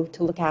ask you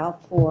to look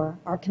out for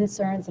our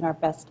concerns and our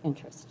best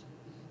interest.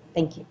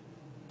 Thank you.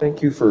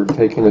 Thank you for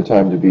taking the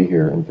time to be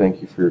here, and thank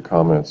you for your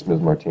comments,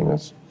 Ms.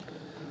 Martinez.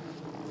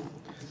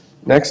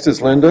 Next is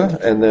Linda,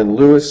 and then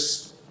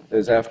Louis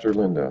is after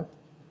Linda.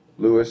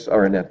 Louis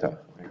Araneta,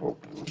 I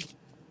hope.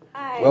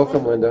 Hi.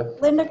 Welcome, Linda.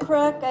 Linda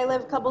Crook. I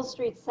live a couple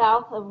streets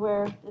south of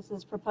where this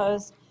is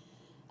proposed.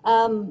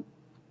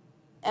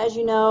 As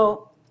you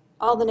know,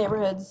 all the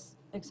neighborhoods,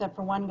 except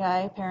for one guy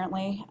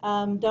apparently,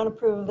 don't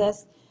approve of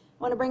this.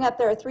 I want to bring up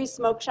there are 3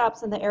 smoke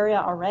shops in the area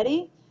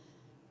already.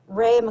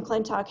 Ray and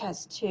McClintock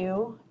has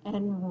 2,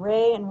 and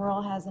Ray and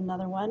Rural has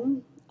another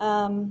one.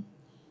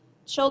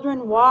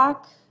 Children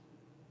walk,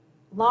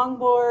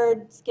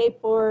 longboard,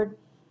 skateboard,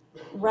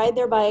 ride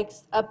their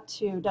bikes up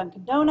to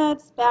Dunkin'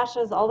 Donuts,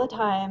 Bashas' all the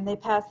time. They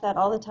pass that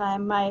all the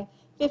time. My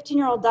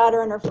 15-year-old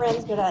daughter and her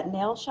friends go to that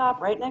nail shop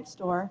right next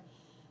door.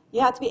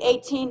 You have to be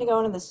 18 to go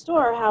into the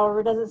store. However,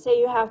 it doesn't say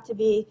you have to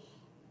be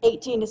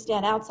 18 to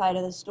stand outside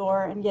of the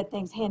store and get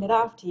things handed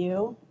off to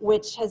you,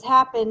 which has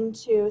happened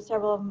to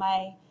several of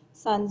my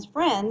son's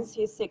friends.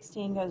 He's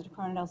 16, goes to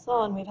Corona del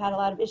Sol, and we've had a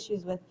lot of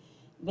issues with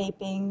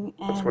vaping.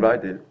 And That's what I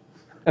did.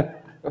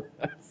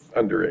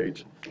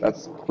 Underage.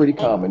 That's pretty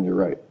common, you're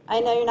right. I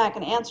know you're not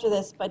going to answer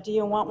this, but do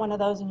you want one of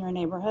those in your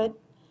neighborhood?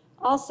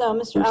 Also,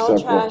 Mr.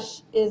 There's several.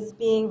 Alatrash is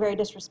being very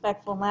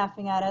disrespectful and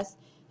laughing at us.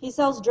 He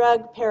sells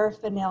drug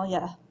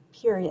paraphernalia,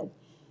 period.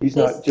 He's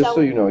They not, just sell-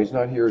 so you know, he's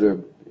not here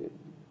to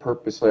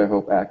purposely, I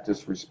hope, act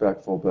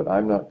disrespectful, but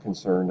I'm not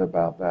concerned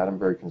about that. I'm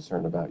very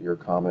concerned about your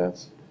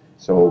comments.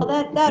 So,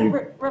 Well, that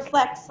you-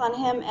 reflects on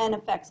him and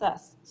affects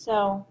us.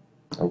 So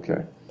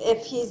okay.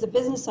 if he's a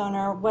business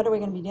owner, what are we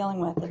going to be dealing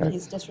with if Okay.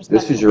 he's disrespectful?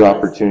 This is your to us?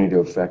 opportunity to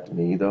affect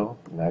me, though,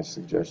 and I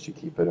suggest you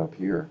keep it up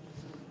here.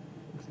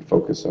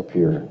 Focus up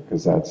here,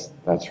 because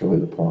that's really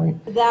the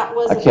point. That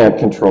was I can't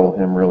control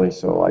him, really,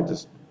 so I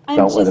just I'm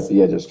don't let it just-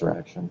 be a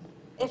distraction.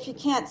 If you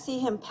can't see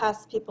him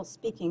past people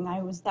speaking,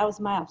 that was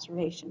my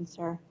observation,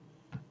 sir.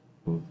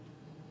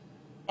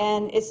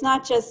 And it's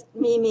not just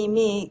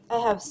me. I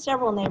have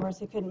several neighbors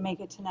who couldn't make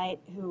it tonight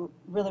who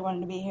really wanted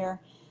to be here.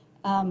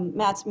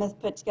 Matt Smith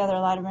put together a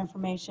lot of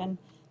information.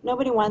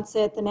 Nobody wants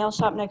it. The nail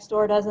shop next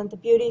door doesn't. The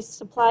beauty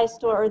supply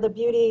store or the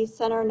beauty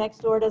center next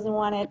door doesn't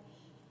want it.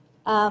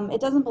 It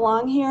doesn't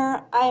belong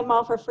here. I am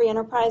all for free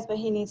enterprise, but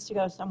he needs to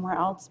go somewhere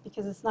else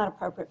because it's not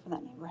appropriate for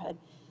that neighborhood.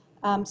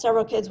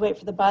 Several kids wait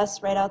for the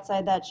bus right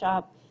outside that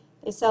shop.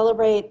 They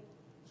celebrate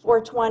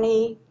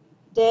 420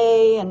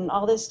 day and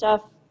all this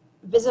stuff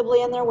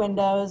visibly in their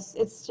windows.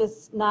 It's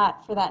just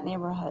not for that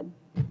neighborhood.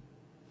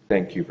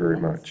 Thank you very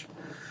much.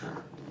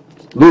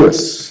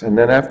 Louis, and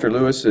then after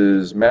Louis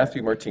is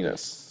Matthew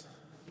Martinez.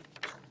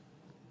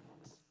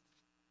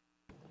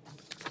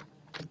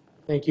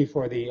 Thank you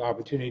for the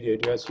opportunity to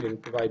address you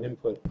and provide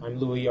input. I'm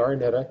Louis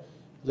Araneta,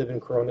 live in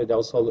Corona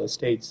del Sol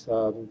Estates,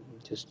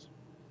 just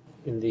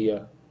in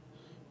the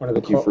one of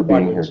the Thank you for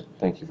being here. quadrants.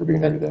 Thank you for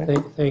being here today.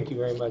 Thank you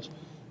very much.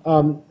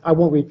 I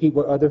won't repeat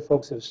what other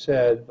folks have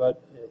said,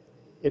 but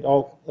it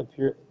all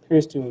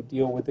appears to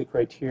deal with the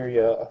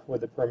criteria for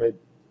the permit,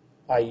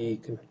 i.e.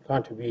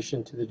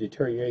 contribution to the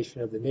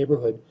deterioration of the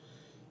neighborhood.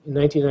 In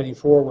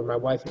 1994, when my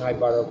wife and I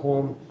bought our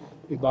home,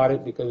 we bought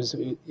it because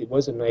it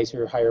was a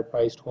nicer,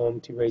 higher-priced home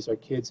to raise our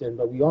kids in,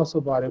 but we also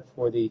bought it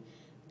for the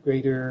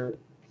greater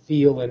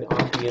feel and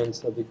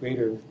ambience of the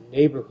greater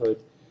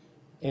neighborhood.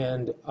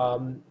 And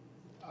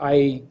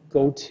I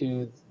go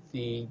to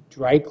the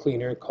dry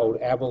cleaner called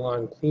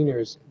Avalon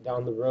Cleaners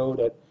down the road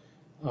at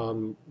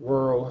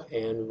Rural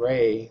and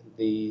Ray,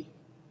 the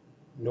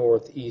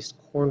northeast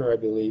corner, I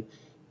believe.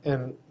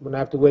 And when I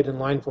have to wait in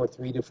line for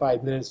 3 to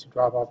 5 minutes to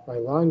drop off my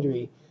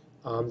laundry,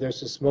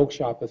 there's a smoke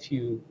shop a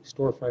few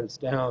storefronts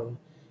down.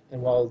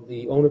 And while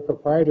the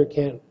owner-proprietor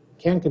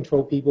can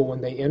control people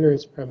when they enter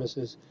his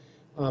premises,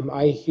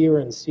 I hear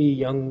and see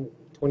young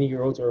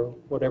 20-year-olds or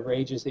whatever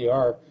ages they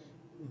are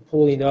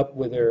pulling up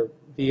with their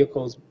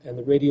vehicles and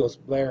the radios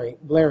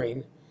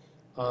blaring,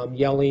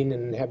 yelling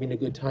and having a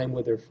good time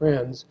with their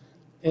friends.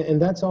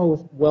 And that's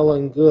all well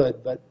and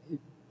good, but it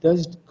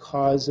does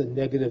cause a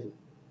negative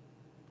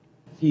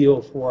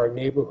feel for our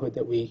neighborhood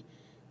that we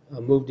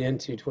moved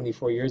into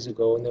 24 years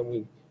ago, and then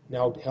we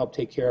now help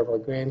take care of our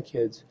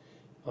grandkids,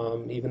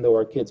 even though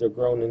our kids are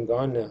grown and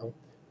gone now.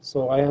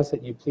 So I ask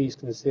that you please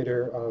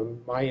consider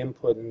my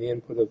input and the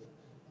input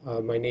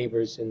of my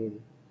neighbors in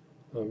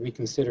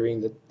reconsidering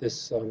that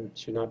this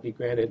should not be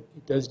granted.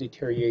 It does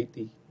deteriorate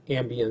the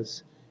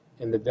ambience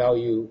and the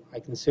value. I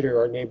consider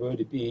our neighborhood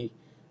to be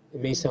it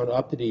may sound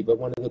uppity, but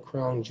one of the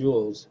crown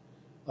jewels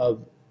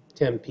of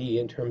Tempe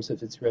in terms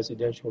of its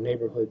residential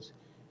neighborhoods.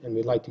 And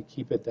we'd like to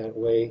keep it that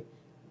way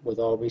with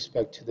all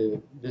respect to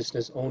the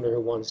business owner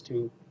who wants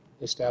to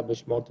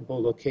establish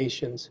multiple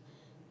locations.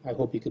 I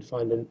hope you could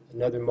find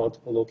another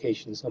multiple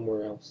location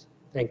somewhere else.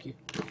 Thank you.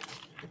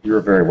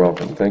 You're very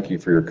welcome. Thank you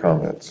for your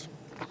comments.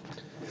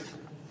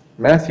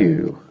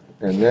 Matthew,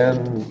 and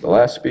then the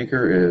last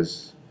speaker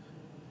is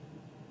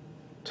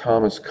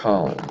Thomas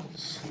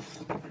Collins.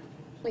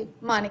 Wait,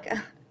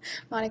 Monica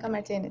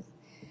Martinez.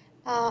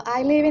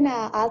 I live in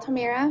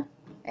Altamira,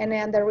 and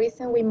then the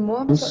reason we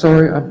moved. I'm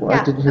sorry,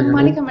 I didn't hear I'm your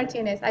Monica name.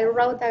 Martinez.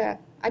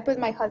 I put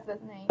my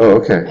husband's name. Oh,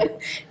 okay.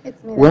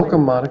 It's me.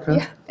 Welcome, Monica.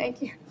 Yeah,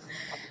 thank you.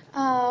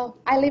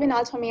 I live in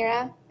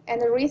Altamira,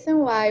 and the reason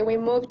why we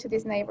moved to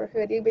this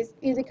neighborhood is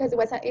because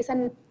it's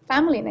a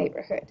family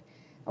neighborhood.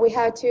 We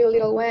have 2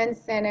 little ones,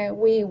 and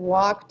we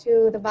walk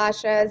to the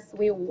Bashas,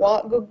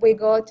 we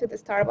go to the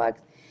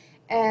Starbucks,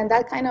 and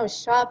that kind of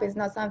shop is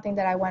not something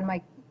that I want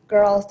my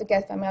girls to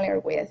get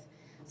familiar with.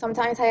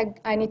 Sometimes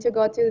I need to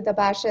go to the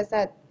Bashas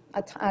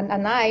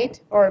at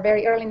night or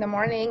very early in the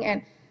morning,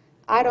 and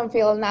I don't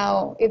feel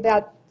now, if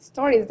that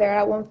store is there,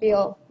 I won't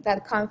feel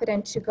that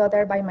confident to go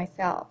there by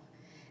myself.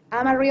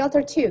 I'm a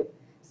realtor too,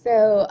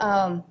 so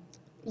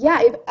yeah,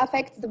 it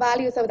affects the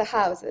values of the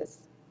houses.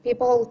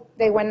 People,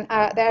 they're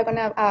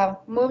gonna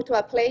move to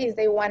a place,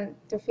 they want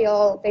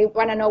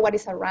to know what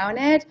is around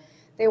it.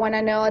 They want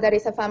to know that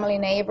it's a family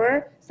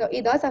neighbor. So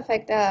it does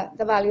affect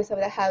the values of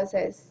the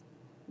houses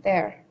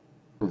there.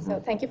 Mm-hmm.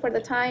 So thank you for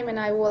the time, and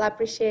I will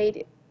appreciate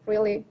it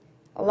really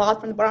a lot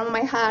from the bottom of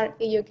my heart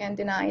if you can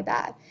deny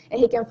that.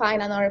 And he can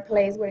find another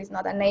place where it's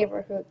not a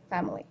neighborhood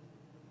family.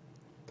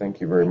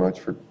 Thank you very much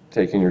for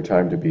taking your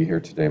time to be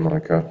here today,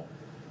 Monica.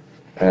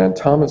 And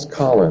Thomas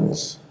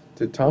Collins.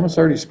 Did Thomas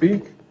already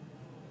speak?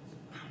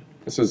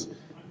 This is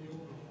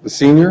the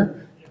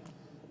senior?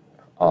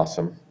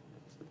 Awesome.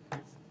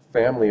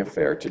 Family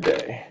affair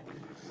today.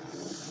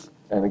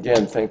 And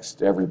again, thanks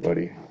to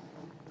everybody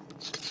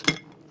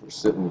for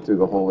sitting through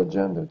the whole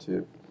agenda,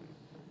 too.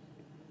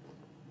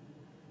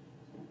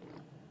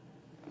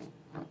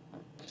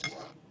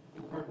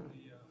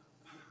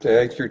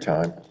 Take your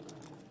time.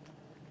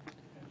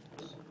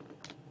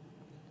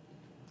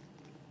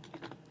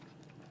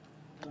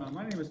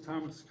 My name is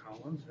Thomas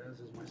Collins, as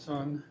is my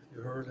son,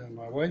 you heard, and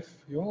my wife,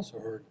 you also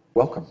heard.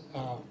 Welcome.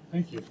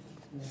 Thank you.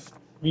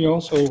 We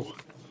also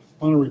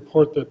want to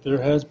report that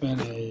there has been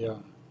a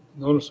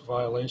notice of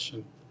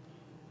violation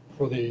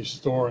for the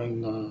store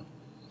in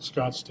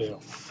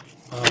Scottsdale.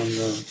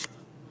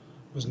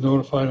 Was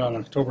notified on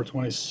October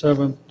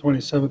 27,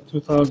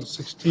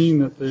 2016,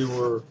 that they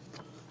were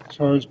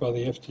charged by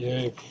the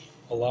FDA of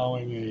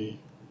allowing a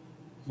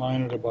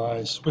minor to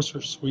buy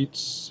Swisher Sweets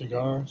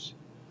cigars.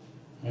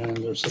 And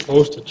they're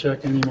supposed to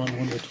check anyone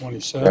under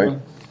 27.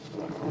 Right.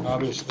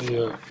 Obviously,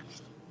 a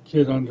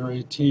kid under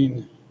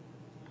 18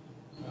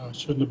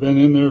 shouldn't have been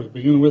in there to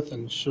begin with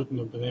and shouldn't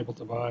have been able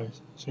to buy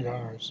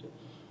cigars.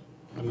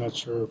 I'm not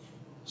sure if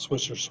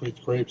Swisher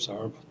Sweet grapes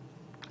are, but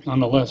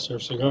nonetheless, they're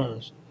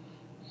cigars.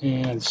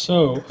 And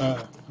so,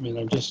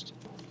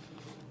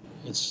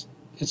 it's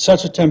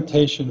such a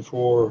temptation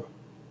for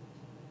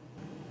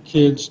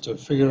kids to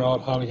figure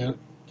out how to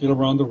get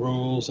around the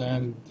rules,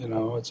 and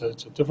it's a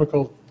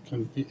difficult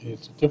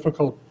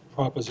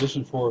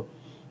proposition for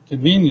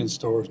convenience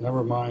stores,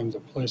 never mind a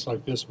place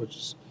like this, which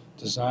is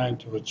designed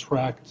to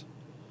attract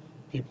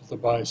people to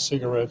buy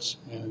cigarettes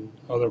and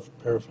other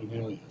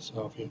paraphernalia.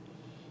 So if you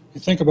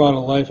think about a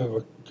life of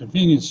a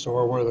convenience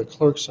store where the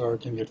clerks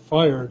can get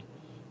fired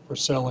for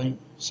selling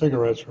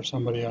cigarettes for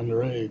somebody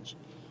underage,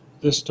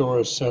 this store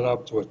is set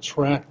up to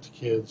attract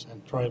kids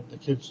and the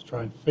kids to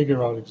try and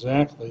figure out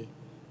exactly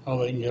how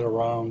they can get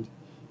around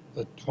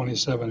the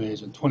 27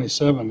 age. And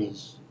 27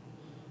 is,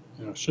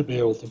 should be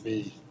able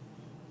to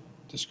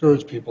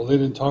discourage people. They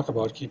didn't talk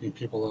about keeping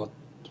people out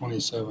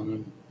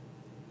 27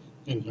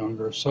 and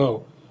younger.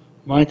 So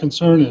my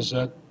concern is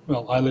that,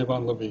 I live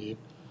on Lviv,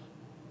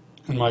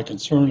 and my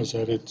concern is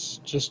that it's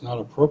just not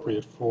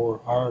appropriate for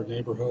our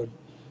neighborhood,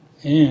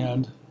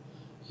 and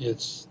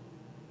it's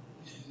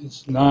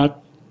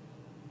not,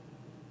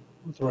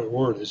 what's the right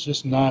word? It's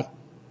just not,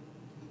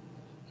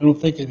 I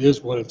don't think it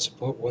is what's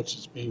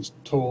being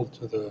told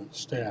to the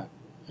staff.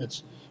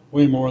 It's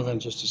way more than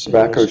just a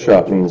cigarette Tobacco store.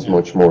 shop means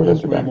much more than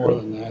It's way tobacco. more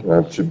than that.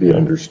 That should be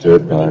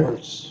understood It by really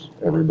hurts.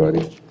 everybody.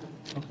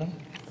 Okay.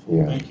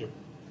 Yeah. Thank you.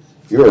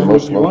 You are And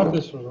most if you want welcome.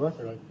 this for the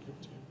record, I can give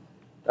it to you.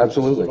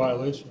 Absolutely. It's a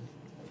violation.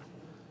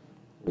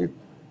 We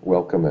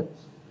welcome it.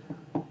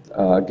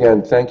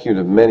 Again, thank you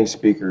to many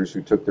speakers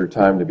who took their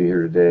time to be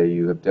here today.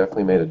 You have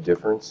definitely made a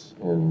difference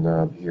in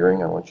the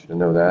hearing. I want you to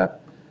know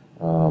that.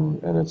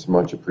 And it's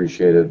much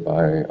appreciated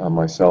by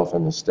myself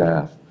and the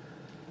staff.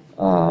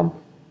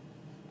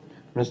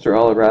 Mr.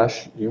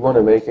 Alarash, you want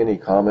to make any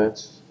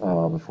comments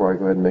before I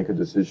go ahead and make a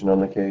decision on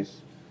the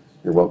case?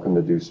 You're welcome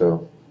to do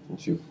so,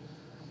 since you.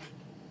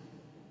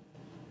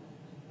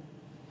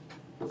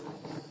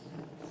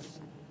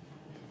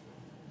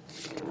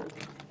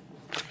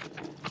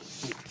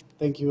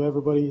 Thank you,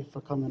 everybody, for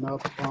coming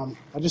up.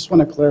 I just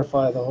want to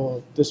clarify the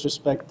whole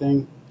disrespect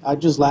thing. I'm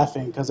just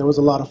laughing because there was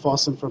a lot of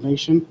false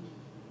information,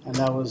 and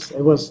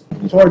it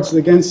was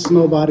against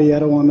nobody. I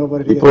don't want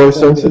nobody to People get are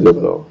offended, sensitive,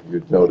 but- though,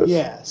 you'd notice.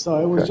 Yeah, so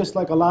it was Okay. just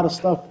like a lot of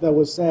stuff that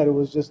was said. It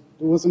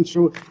wasn't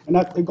true, and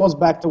it goes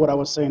back to what I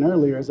was saying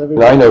earlier. Is And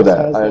everybody I know else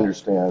that. has I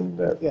understand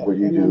that Yeah, what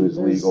you and do then is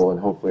there's- legal and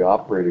hopefully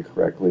operated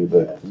correctly,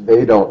 but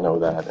they don't know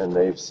that, and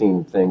they've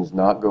seen things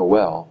not go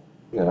well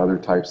in other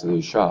types of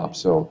these shops.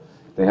 So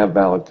they have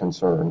valid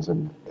concerns,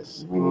 and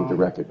we need to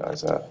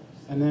recognize that.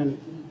 And then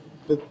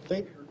the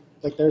thing,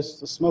 like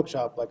there's the smoke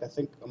shop, like I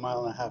think a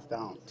mile and a half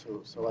down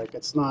too. So like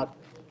it's not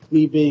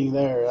me being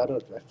there. I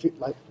feel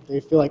like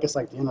they feel like it's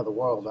like the end of the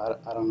world.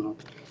 I don't know.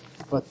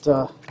 But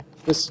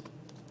this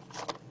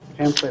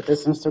pamphlet,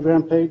 this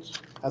Instagram page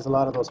has a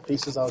lot of those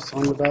pieces I was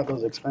telling you about,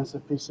 those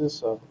expensive pieces.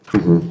 So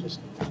just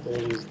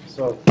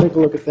so take a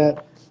look at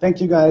that. Thank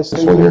you guys.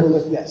 This Thank one you here? for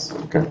listening. Yes.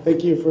 Okay.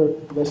 Thank you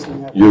for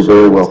listening. I You're appreciate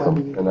very you guys having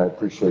welcome, me. and I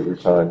appreciate your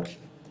time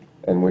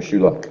and wish you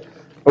luck.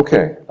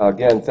 Okay,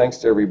 again, thanks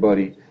to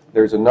everybody.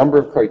 There's a number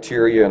of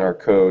criteria in our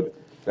code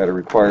that are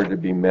required to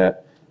be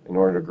met in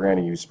order to grant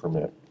a use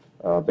permit.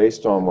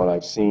 Based on what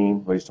I've seen,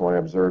 based on what I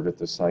observed at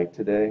the site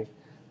today,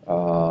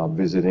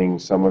 visiting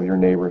some of your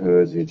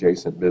neighborhoods, the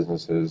adjacent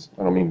businesses,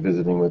 I don't mean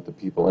visiting with the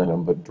people in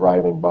them, but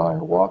driving by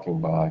or walking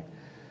by,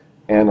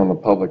 and on the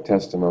public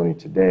testimony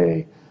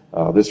today,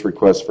 this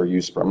request for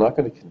use, I'm not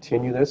going to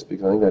continue this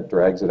because I think that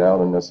drags it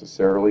out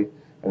unnecessarily.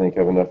 I think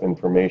I have enough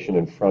information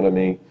in front of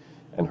me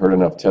and heard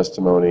enough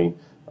testimony.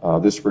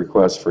 This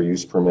request for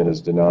use permit is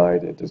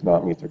denied. It does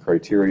not meet the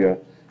criteria,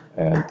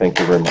 and thank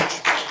you very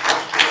much.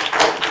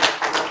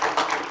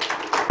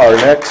 Our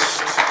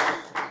next,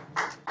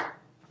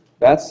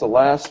 that's the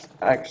last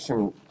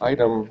action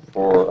item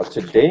for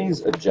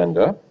today's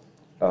agenda.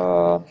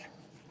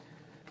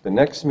 The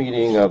next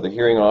meeting of the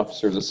hearing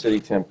officer of the City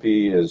of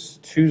Tempe is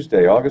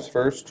Tuesday, August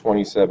 1st,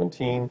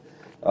 2017.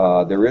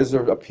 There is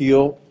an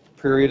appeal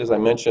period, as I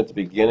mentioned at the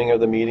beginning of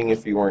the meeting.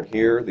 If you weren't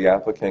here, the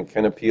applicant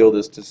can appeal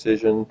this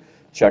decision.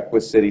 Check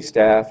with city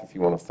staff if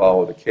you want to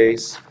follow the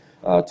case.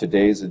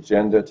 Today's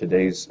agenda,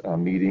 today's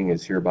meeting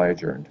is hereby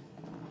adjourned.